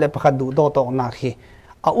pakhat le pakhat du do to na khi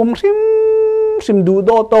a rim du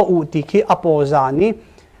do to u ti khi apoza ni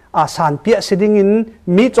a san pia seding in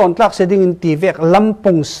mi chon tlak seding in ti vek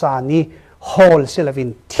lampong sa ni hol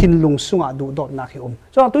selavin thinlung sunga du dot na khi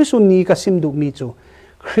so tu sun ni ka sim du mi chu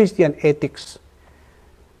Christian ethics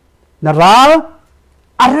naral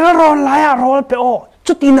arel ron la rol pe o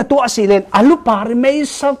chuti na tu asilen alu par mai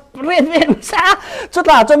sa red ven sa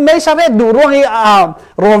chutla chu mai sa red du rongi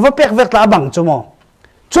rol va pek vek la bang chu mo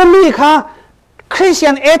chu mi kha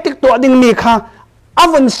Christian ethic to ding mi kha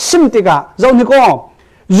avon sim tiga zo ni ko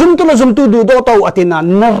zum tu du do to atina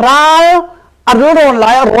naral aroron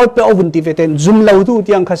la rol pe ovun ti veten zum lo tu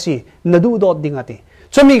tiang khasi na du dot ding ati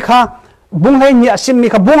chumi kha bunglai ni asim mi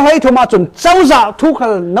kha bunglai thuma chun chauza thu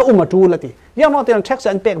khal na uma tu lati ya no ten tax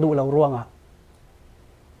an pek du lo ruanga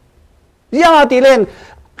ya ti len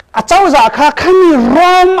cháu giả kha khăn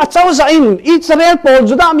rom cháu giả in Israel Paul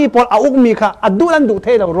Judah mi Paul auk mi kha adulan du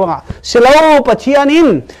thế đâu ronga selo Pathian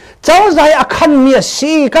in cháu giả khăn mi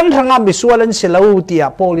si kan thanga bisualan selo tia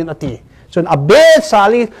Paul in ati chun a bet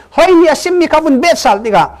sali hoi mi asim mi kabun bet sal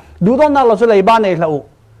tika du don na lo chu lei ba nei hlau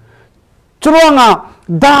churonga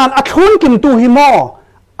dan athun kim tu hi mo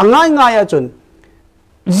angai ngai a chun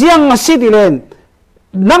ziang si ti len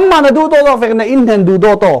nang ma na du do vek na in hen du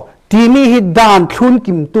do to timi hi dan thun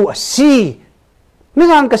kim tu a si mi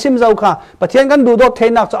gan ka sim zau kha Pathian kan du do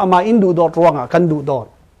theinak cho ama in du do ronga kan du do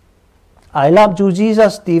I love you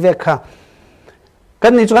Jesus ti vek kha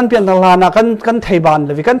kan ni chu kan pian la na kan thei ban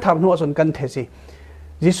le vi kan thar nu chun kan the si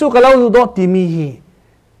Jisu ka lo du do timi hi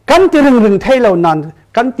kan ti ring thei lo nan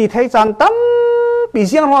kan ti thei chan tam pi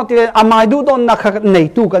siang ho ti amai du don na kha nei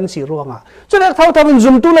tu kan si ronga chu le thau thau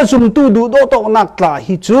zum tu la zum tu du do to nak tla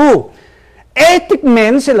hi chu ethic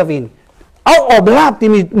men selavin au oblap ti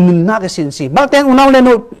mi na ka sin si ba ten unaw le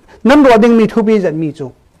no nan ro ding mi thu bi zan mi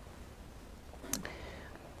chu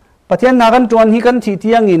Pathian na kan tuan hi kan thi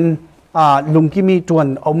tiang in lungki mi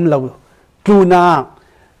tuan om lo tu na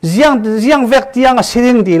ziang vek tiang a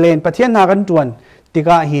siring ti len Pathian na kan tuan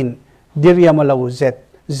tika hin diria ma lo zet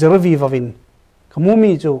zervi vavin kamu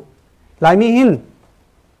mi chu lai mi hin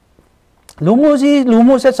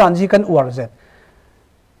lumu se chan ji kan uar zet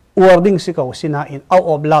wording si ko sina in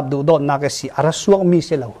au oblab du don na ka si arasuak mi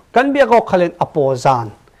se lo kan bia ko khalen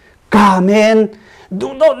apozan kamen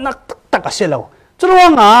du don nak tak se lo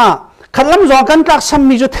chuanga khalam zo kan tak sam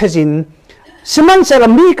mi ju thejin siman se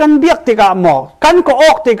mi kan biak tika mo kan ko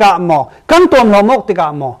ok tika mo kan tom lomok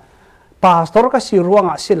tika mo pastor ka si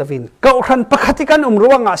ruanga silavin ka khan pakhatikan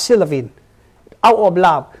ruanga silavin au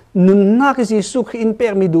oblab nun na ka si suk in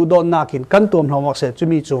per mi du don nakin kan tom lomok se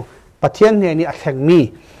chumi chu Pathian ne ni a theng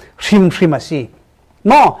mi shrim asi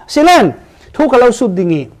mo silen thu ka lo sut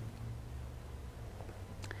dingi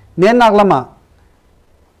nen nak lama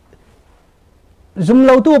zum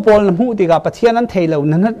lo tu pol na mu ti ga Pathian an thei lo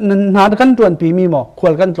na kan tuan pi mi mo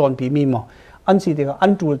khwal kan tlon pi mi mo an si ti ga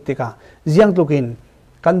an tul ti ka ziang tukin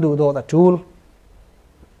kan du do ta tul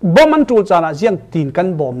bom an tul chana ziang tin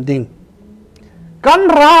kan bom ding kan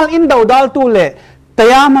ral in dau dal tu le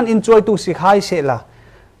tayaman enjoy tu si khai se la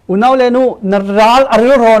unaw le nu naral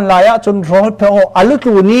aril ron laya chun rol pe o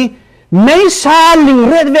alutu ni nei sa ling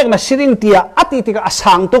red vek na siring tia ati tika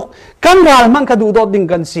asang tuk kan ral man ka du do ding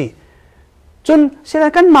kan si chun sila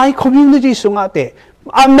kan mai community sunga te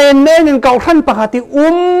a men in kau than pakati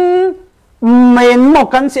men mo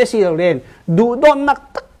kan se si len du do nak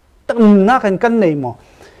tak na kan nei mo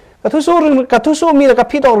ka thu so mi ka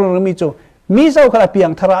phito mi chu mi zau khala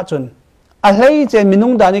piang thara chun a hlei chen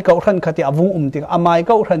minung dani kau than khati avung tik amai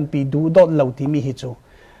kau than pi du do lo ti mi hi chu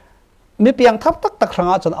mi piang thap tak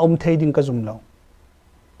ranga chun om thei ding ka zum lo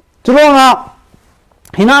churonga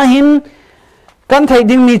hina hin kan thei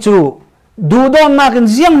ding mi chu du do na kan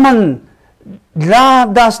ziang man la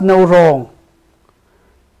das no wrong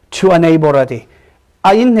to a neighbor ati a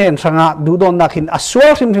in hen ranga du do na khin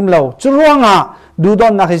aswal hrim lo churonga du do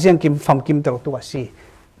na khiang kim fam kim ter tu asi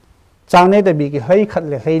chang ne de bi ki hei khat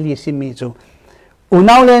le hei li si mi chu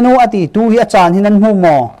unaw le nu ati tu hi achan hinan hu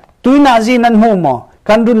mo tu na ji nan hu mo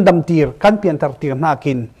kan run dam tir kan pian tar tir na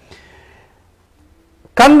kin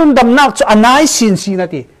kan run dam nak chu anai sin na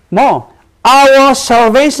ti mo our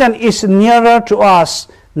salvation is nearer to us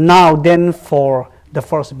now than for the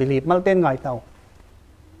first belief malten ngai tau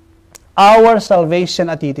our salvation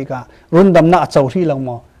ati tika run dam na chau ri lang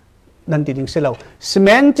mo nan ti ding selo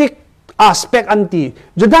semantic aspect anti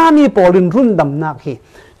judami polin rundam nak hi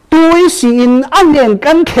tui si in anen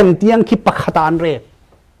kan khem tiang ki pakhatan re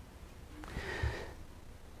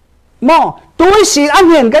mo tui si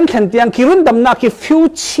anen kan khem tiang ki rundam nak ki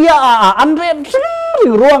future an re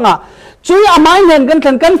ruanga chui amai nen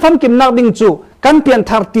kan fam kim nak ding chu kan pian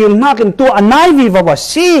thar tiang nak in tu anai vi wa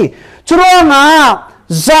si churonga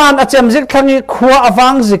zan achem zik thani khwa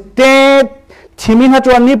awang zik te thimin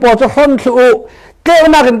hatwan ni po cho hon thu ke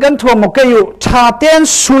na kan thua mo ke yu cha ten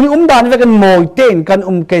suni ban ve kan moi ten kan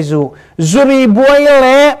ke zu zuri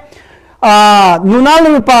boile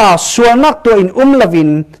nunalu pa suanak to in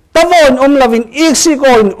lavin tavon lavin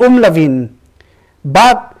iksiko in lavin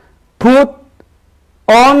but put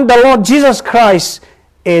on the Lord Jesus Christ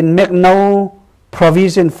and make no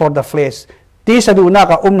provision for the flesh ti sadu na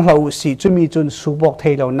ka hlau si chumi chun subok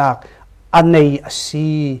theilo nak anei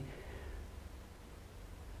asi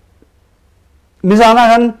mizana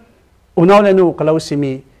han unaw le nu kalau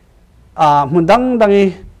simi mundang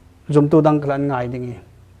dangi zum tu dang klan ngai dingi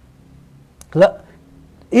la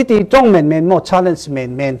iti tong men mo challenge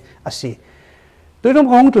men asi tuirum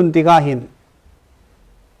hong tun ti ga hin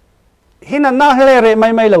hinan na hele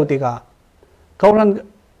mai lo tika kauran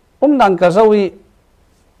dan ka zawi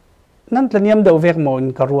nan tlaniam do vek mo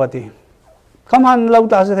in karuati kamhan lo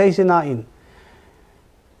ta se thei sina in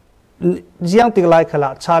jiang tik lai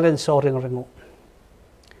khala challenge so ring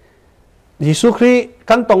Jisu Kri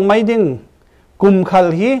kan tong mai ding kum khal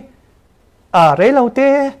hi re lo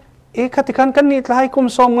te e khatikan kan ni tlai kum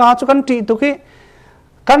som nga chu kan ti tu ki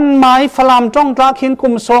kan mai phalam tong tla khin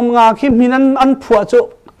kum som nga khi minan an phua chu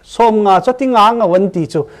som nga chu ti nga wan ti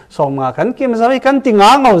chu som nga kan kim zawi kan ti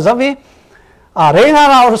nga ngau zawi re nga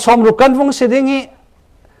ra som ru kan vung sidingi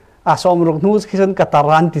som ru nu khisan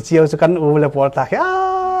kataran ti chiao chu kan u le por ta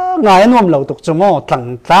ngai nom lo tuk chu mo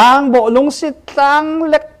tlang bo lung sit tlang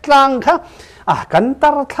lek tlang kha kan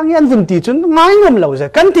tar thang yan vun ti chun ngai nom lo za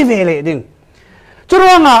kan ti vele ding chu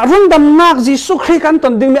ronga rung dam nak Jisu Kri kan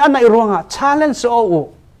ton ding mi anai ronga challenge o u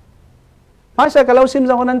mai sa kalau sim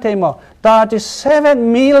za honan thei mo 37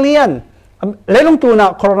 million lelong tu na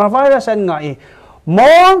coronavirus an ngai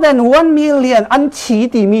more than 1 million an chi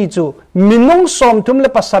ti mi chu minung som thum le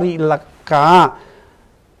pasari laka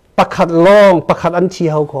pakhat long pakhat an chi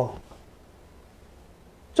hau ko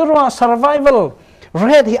churwa survival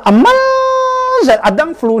rate hi amal zat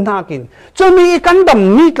adang flu nakin chumi kan dam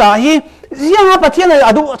mi ka hi zia pathian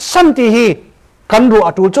adu santi hi kan ru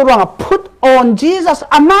atu churwa put on Jesus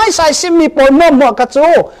amai sai sim mi pol mo ka chu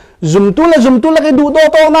zum tu la ke du do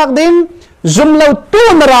to nak din zum lo tu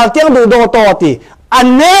maral tiang du do to ti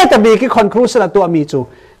ane ta bi ki conclusion atu ami chu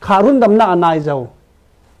kharun dam na anai zau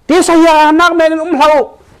ti saya nak men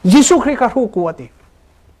hlau Jisu Kri ka hu kuati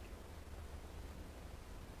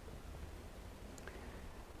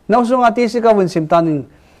nau sunga ti si ka win sim tanin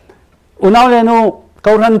unaw le no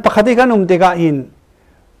kauran pakhati kan te ka in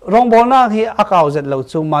rong bol na hi akaw zet lo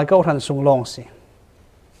chu mai kauran sung long si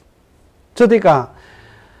chutika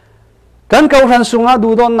kan kauran sunga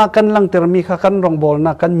du don na kan lang termi kha kan rong bol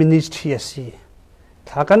na kan ministry si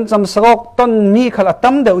tha kan cham sagok ton mi khala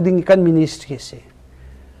tam deu ding kan ministry si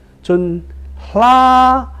chun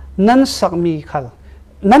hla nan sak mi khal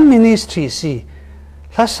nan ministry si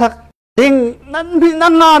hla sak ding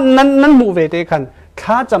nan mu ve te khan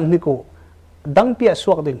kha cham ni ko dang pia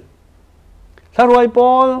suak ding hla roi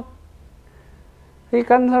pol hi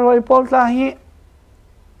kan hla roi pol ta hi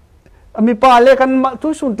mi pa le kan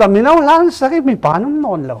tu sun ta mi nau lan sak mi pa num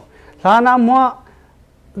non lo hla na mo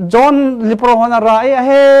John lipro hona ra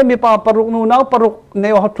he mi pa paruk nu nau paruk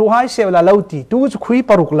ne ho thu hai se la lauti tu chu khui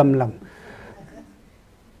paruk lam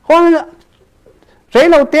rei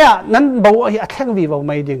lo te nan bo hi athang vi bo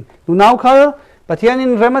mai ding nu nau khal pathian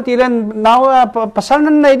in remati len nau pasal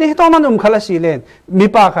nan nei de to man khala si len mi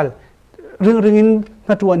pa khal ring in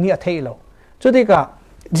na tuan hi athei lo chuti ka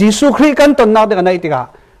Jisu Kri kan ton na de nai ti ka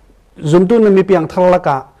zum tu na mi piang thal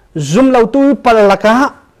ka zum lo tu pal la ka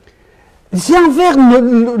ziang vek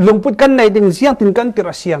lungput kan nei ding ziang tin kan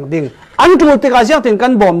tira siang ding an tu te ka ziang tin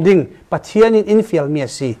kan bom ding pathian in infiel mi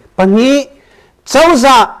si pani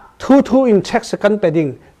chauza thu in check second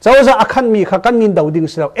pedding chauza akhan mi kha kan nin dauding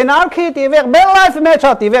selo nrk ti vek bel life me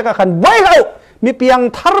cha ti vek akhan boy ho mi piang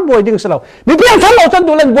thar boy ding selo mi piang thar lo chan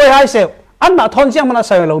du len boy hai se an na thon siang mana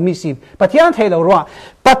sai lo mi si pathian thei lo ro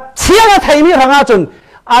pathian thei mi ranga chun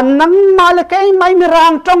an nang ma le kai mai mi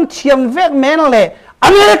rang tong thiam vek men le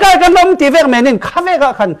America kan lom ti vek menin khave ka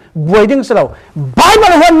khan boyding selo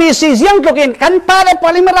Bible hon mi si jiang tokin kan pare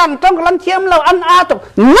polimerang tong lan thiam lo an a to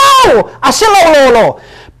no aselo lo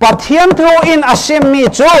pathian thu in asim mi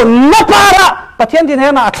chu na para pathian din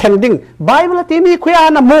hena attending Bible ti mi khya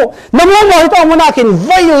na mo mo to mo na kin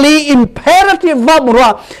very imperative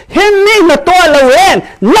babura hin ni na to lo wen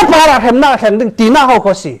na para hem na attending ti na ho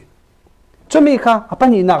ko si chumi kha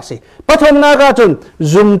apani nak si pathom na ka chun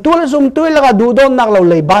zum tu la ka du don nak lo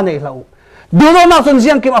lei ba nei lo du don nak chun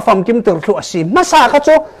jiang kim afam kim ter thu asi masa ka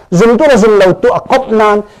cho zum lo tu akop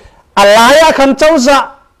nan alaya khan chauza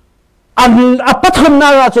an apathom na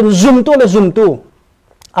ka chun zum tu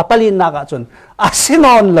apali na ka chun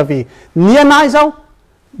asinon lavi nia nai zau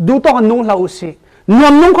du to kan nung lau si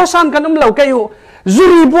nuam nung kho san kan lo kayu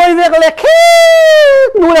zuri boy vek le khi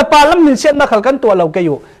nu la palam min set na khal kan to lo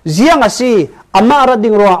kayu ziang asi ama ra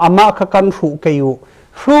ding ro ama kha kan hu kayu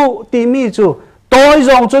hu ti mi chu toy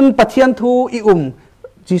zong chun pathian thu I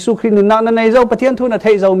Jisu Kri na nei zo pathian thu na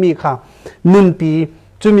thei zo mi kha nun pi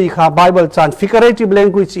chu mi kha Bible chan figurative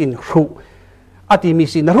language in hu ati mi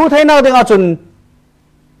si na hu thai na ding a chun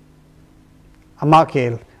ama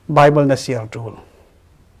kel Bible na siar tul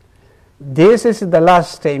this is the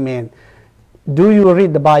last statement. Do you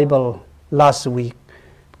read the Bible last week?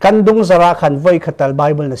 Kandung zara khan voi khatal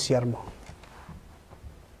Bible na siar mo.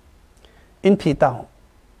 In Pitao,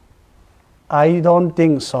 I don't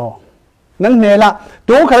think so. นั้นเมล่ะ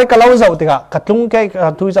ตัวใครก็เล่าเจ้าติกะกัดลุงแก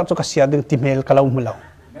ทุยจับจุกเสียดึงติเมลก็เล่ามือเรา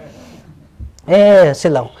เสี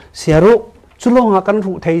ยเราเสียรู้จุลงหากัน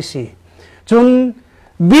รู้ไทยสิจน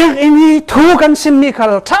เบียกอินี่ทูกันซิมมีขั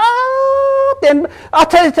ลท้าเต็มอา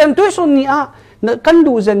เทนตัวส่วนนี้กัน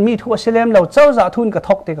ดูเจนมีทั่วเสลมเราเจ้าจะทุนกระท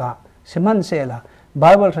กติกะสิมันเสียละไบ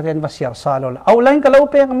เบิลเรียนภาษาซาโลละเอาไลน์ก็เล่า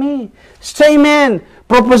เปกมี statement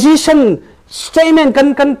proposition statement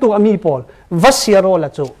กันตัวมีพอลวัชยโรละ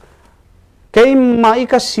จูเกี่ยมาอี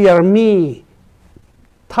กเสียมี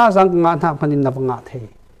ถ้าจังงานทางพันธุ์นับงาเท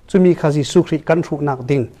จะมีข้าศึกสุขกันถูกนัก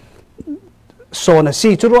ดิ่งโซนสี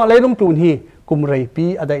จุดอะไรลงตุนฮีกุมไรปี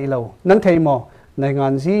อะไรเรานั่นเทมอในงา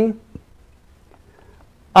นซี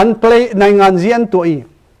อันเพลในงานซีอันตัวอี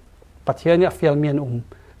ปัจจัยเนี่ยฟิลเมียน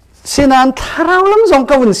สินันทาราลังจง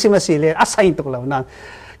กวนสิมาสิเลนอาศัยตุกเรานั่น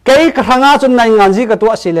เกี่ยกระงาจนในงานซีกับตั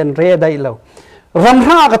วสิเลนเรียได้เรารำ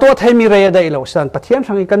ห้ากับตัวไทยมีเรียได้เราสินันปัจจัยท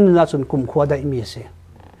างกันน่าจนกุมขวาได้มีเสีย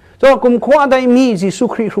ตัวกุมขวาได้มีจีสุ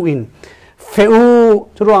ขริรุอินเฟอู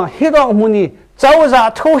จุดว่าฮิโรมุนีเจ้าจะ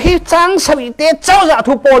ทูฮิจังสวิตเจ้าจะ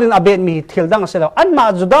ทูโปลินอเบนมีเที่ยวดังเสียแล้วอันมา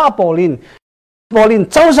จุดาโปลิน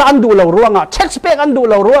เจ้าจะอันดูเราร่วงเช็คสเปกอันดู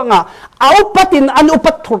เราร่วงเอาปัตินอันอุ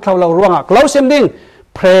ปัตถุเราร่วงเราเสมดิ้ง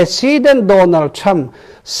President Donald Trump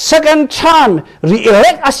second term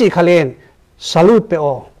re-elect อาศิคาเลน salute ไปโอ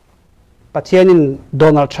ปัจจัยนิน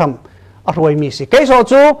Donald Trump อร่อยมีสิเคส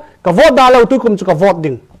จูกับ vote ดาเราตุกุมจูกับ vote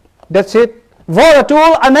ดิ้ง that's it vote ตัว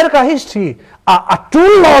America history ตั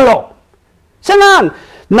วโลฉะนั้น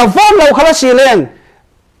นับ vote เราขลังสิเลน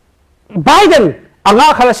Biden อ่า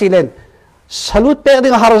งขลังสิเลนsalute เปก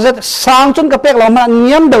ดิ้งฮาร์เซตสางจนกับเปกเรามาเ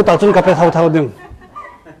นียมเดาต่อจนกับเปกเท่าดิ้ง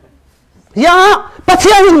ยาปัจ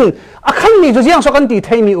จัยนี้ขันนี้จุดยังสกันตีไท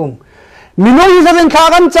ยมีมิโนยิจะเป็นข้า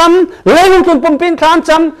กันจำเลวตุนปุ่มเป็นข้า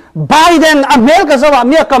จำไบเดนอเมริกาจะว่า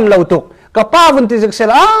มีกำเหล่าตุกกับป้าวันที่จะเสร็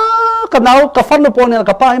จกับเรากับฟันโปเนี่ย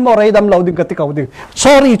กับป้าให้มอไรดำเหล่าดิ้งกับติกาวดิ้ง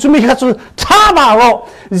sorry จุดมีแค่จุดท่าบ่าว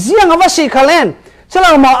เสียงว่าสิขลันเสร็จแล้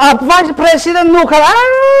วมาvice president นูขลั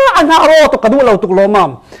นอันนั้นรอตุกกระดูเหล่าตุกโลมาม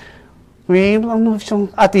วิ่งลงนู่นชง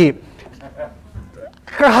อาทิตย์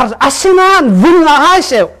อาศินันวิ่งมาให้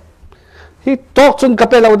เสียที่ตกจนกั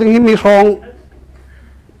บเราดึงที่มีรอง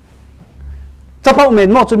จะเป่าเหม็น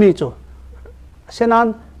หมดจะมีจู่เช่นนั้น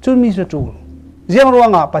จะมีจู่เรื่องร่ว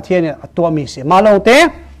งประเทศเนี่ยตัวมีเสียมาแล้วแต่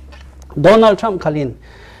โดนัลด์ทรัมป์ขลิน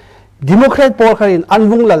ดิโมแครตพอลขลินอัน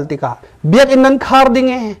วุ่งลัลติกาเบียกอินนั้นคาร์ดิง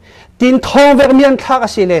ตินทองเวกมีอันทัก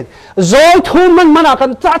สิเลนโจทุ่มมันนักกั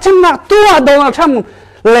นจัดจังนักตัวโดนัลด์ทรัมป์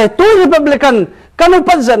เลยตัวริพับลิกันกันอุป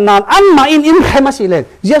สรรคอันมาอินใครมาสิเลน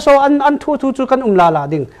เจ้าโซอันทูจูกันลาลา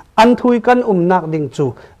ดิ่งอันทุยกันนักดิ่งจู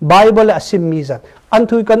ไบเบิลอาศิมีจัดอัน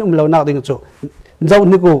ทุยกันเหล่านักดิ่งจูเจ้า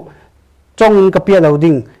นี่กูจงกับเปียเหล่า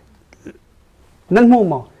ดิ่งนั่นมู่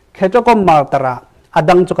มั้งแค่เจ้าก็มาตระอ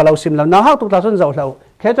ดังจุกเหล่าซิมเหล่าน่าฮักตุกตาจนเจ้าเหล่า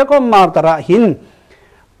แค่เจ้าก็มาตระหิน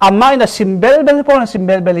อาไม่น่ะซิมเบลพอน่ะซิมเบ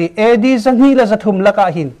ลเอดีจันนี่ละจะทุ่มละกะ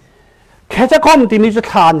หินแค่เจ้าก็ที่มีจุด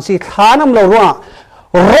ฐานสิฐานนั่นเราว่า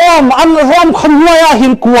ร่อมคนรวยหิ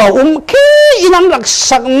นกัวขี้อินังหลัก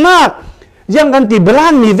สักนักยังกันที่บลา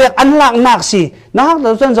นมีเวกอันหลักนักสินะเรา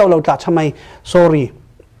จนเราตัดทำไม sorry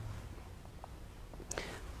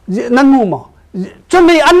นั่นมู่มั้งจน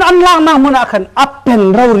มีอันหลักนักมันอาคันอัปเป็น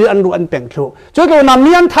เราเรียนรู้อันเป็นครูจนเรานำ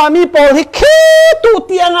มีอันทามีโปรที่ขี้ตุเ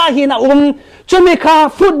ตียงหินจนมีข้า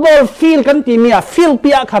ฟุตบอลฟิลกันที่มีฟิลเปี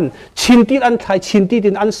ยกันชินติอันไทยชินติ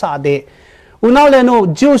อันซาเดอุณาเลโน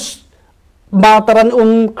จูสมาตรัน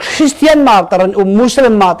คริสเตียนมาตรันมุสลิ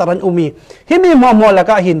มมาตรันมีฮิมีมัวมัวละ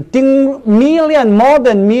ก็หินติง million more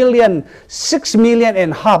than million 6 million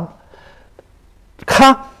and half ค่ะ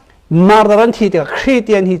มาตรันที่เดียวคริสเ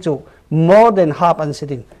ตียนฮิจู more than half อันสิ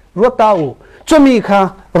ดิงรู้ตาจะมีค่ะ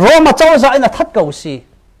โรมาเจ้าจะอินทัดเก่าสิ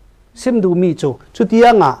ซิมดูมีจูจุด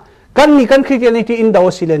ยังกันนี่กันคริสเตียนที่อินดาว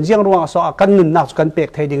สิเลนยังรู้ว่าสอกันนุนนักกันเปก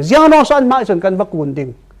ไทยดิ่งยังรู้สอนมาจนกันวักุนดิ่ง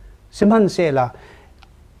ซิมันเสละ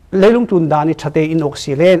เลยลุงตุนดานิชัดเจนออก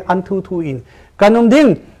ซิเลนอันทูอินกันนุ่มดิ่ง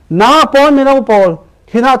น้าปอลไม่น้าปอล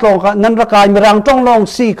ที่น่าตรงกันนั่นรักายมีรังจ้องลอง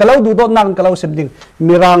สีกะเลาดูโดนนั่งกะเลาเสมดิ่ง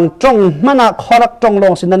มีรังจ้องมันน่ะขอรักจ้องลอ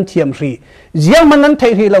งสินันเทียมรีเยี่ยมมันนั้นเ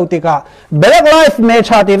ทียเราติกาเบลกไลฟ์เมช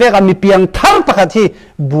าติเวกันมีเพียงทั้งตะกันที่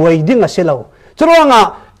บวยดิ่งอาศัยเราจุดว่าง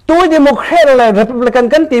ตัวเดโมแครตเลยรีพับลิกัน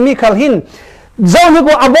กันที่มีขัลหินเจ้าหนี้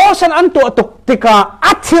กูอับอชันอันตัวตุกติกา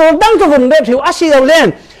อัฐิลดังตัวผมเด็ดที่อาศัยเราเล่น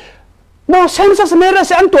โมเซนส์เมรั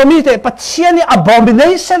สอันตัวมีแต่ปัจเจียนี่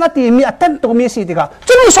abomination อันที่มีอัตตัวมีสิติกา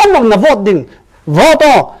จุดนี้สมองนะ vote ดิ่ง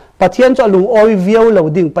vote ปัจเจียนจะลุงโอวิวิวเหล่า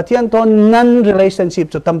ดิ่งปัจเจียนตัว non relationship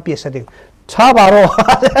จะตั้มเปียสดิ่งชาบาร์โร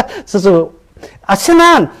สุดอาศัย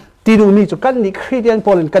นั้น ตีดูมีจุกันนี่คริสเตียนพ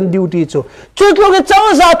อลกันดิวดีจุจุดลงเจ้า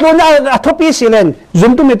ซาตุนอัทุปีสิเลนซุ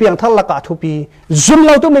มตุไม่เพียงทัลลักอัทุปีซุมเร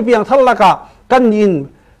าตุไม่เพียงทัลลักกันยิน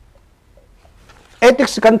เอติก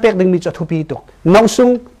ส์กันเป็กดึงมีจุดทุปีตุกน้องซุง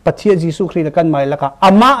ปัจเจียจิสุครีกันไม่ละกะอ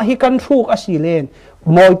ามาฮิกันฟูกอสิเลน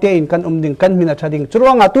มอยเตนกันดิ่งกันมินาชาดิ่งจุด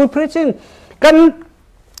ว่างตูพริจิงกัน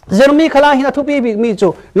เจอร์มีขลาหินาทุปีบิกมีจุ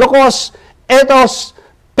โลโกสเอโตส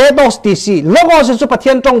เปโตสติสีโลโกสจุปัจเจี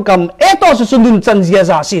ยนจงกำเอโตสจุดุนจันเจีย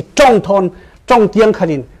ซาสีจงทอนจงเตียงขั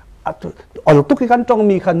นินอลุกตุกิกันจง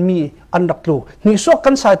มีขันมีอันดักลูมีสวกกั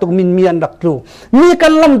นสายตุกมินมีอันดักลูมีกั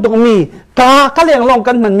นลำตุกมีกากะเลียงลอง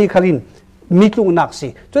กันมันมีขันินมีกลุ่มนักสิ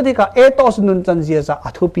จุดที่ก็เอโตสนุนจันเจียซาอั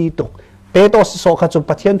ทุปีตุกเปโตสโซขจุ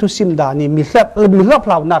ปัจเจียนทุสิมดานี่มีเล่าเ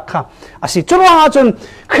หล่านักค่ะอาศัยจุดว่าจน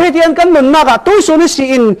คริสเตียนกันมันนักตุ้ยสุนิสิ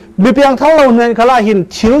อินมีเพียงเท่าเราเนินขลาหิน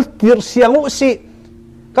ชิลติร์เสียงอุสิ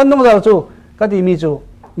กันต้องเราจูก็ดีมีจู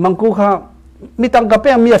มังกูค่ะมีตังกับเปี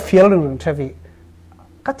ยมีฟิลล์เทวี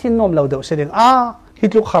ก็ที่น้อมเราเดือดเสียงฮิ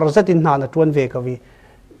ตลุกฮาร์ซัตินนาตวนเวกวี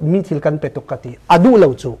มีทิลกันเป็ดตุกตีอดูเรา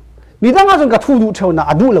จูมีตั้งอาจจะกับทูดูเท่านั้น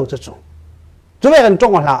อดูเราจูจูเวกันจ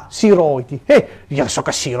งอะไรซีโร่อีทีเฮ้ยยังส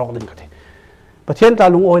กัดซีโร่ดึงกันทีประเทศตา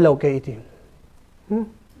ลุงโอยเราเกยที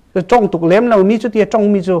จะจงตุกเล่มเรามีจุดที่จง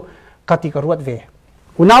มีจูกติกรวดเว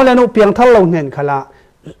คุณเอาแล้วนุเพียงเท่าเราเห็นขละ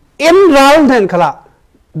เอ็มเราเห็นขละ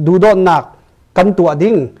ดูโดนนักกันตัว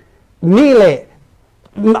ดิ้งนี่แหละ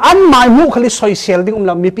อันหมายมุขลิสอยเซลดิ้งเ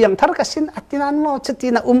รามีเพียงทาร์กสินอัตินันโนจติ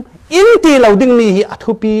นาอินทีเราดิ้งมีอั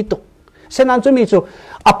ทุปีตุกเช่นนั้นจะมีจู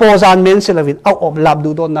อโปซานเมนเซลวินเอาอบลับดู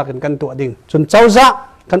โดนนักกันตัวดิ้งจนเจ้าจะ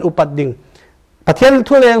กันอุปัดดิ้งประเทศ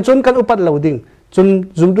ทั่วโลกจนกันอุปัดเราดิ้งจน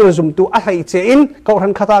ซุมตัวอะไรเจอินเขาทั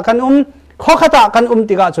นขตากันข้อขตากัน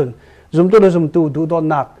ติกาจนซุมตัวดูโดน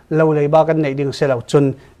นักเราเลยบากันในดิ้งเซลจน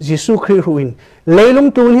ยิสุคริสต์วินเลยลง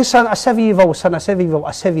ตัวนี้สันอาเซวีว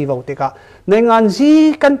าวติกาในงานจี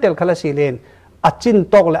กันเตลคลาสิเลนอาจิน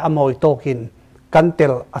ตอกและอมอยตอกินกันเต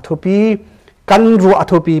ลอัทุปีกันรัวอั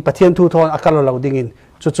ทุปีประเทศทูทอนอาการเราดิ้งอิน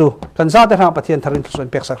จู่กันซาเตทางประเทศทารินทุสเป็น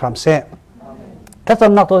เปกสักครั้งเสถ้าจ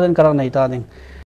ำนักตัวเด่นกระไรตาหนึ่ง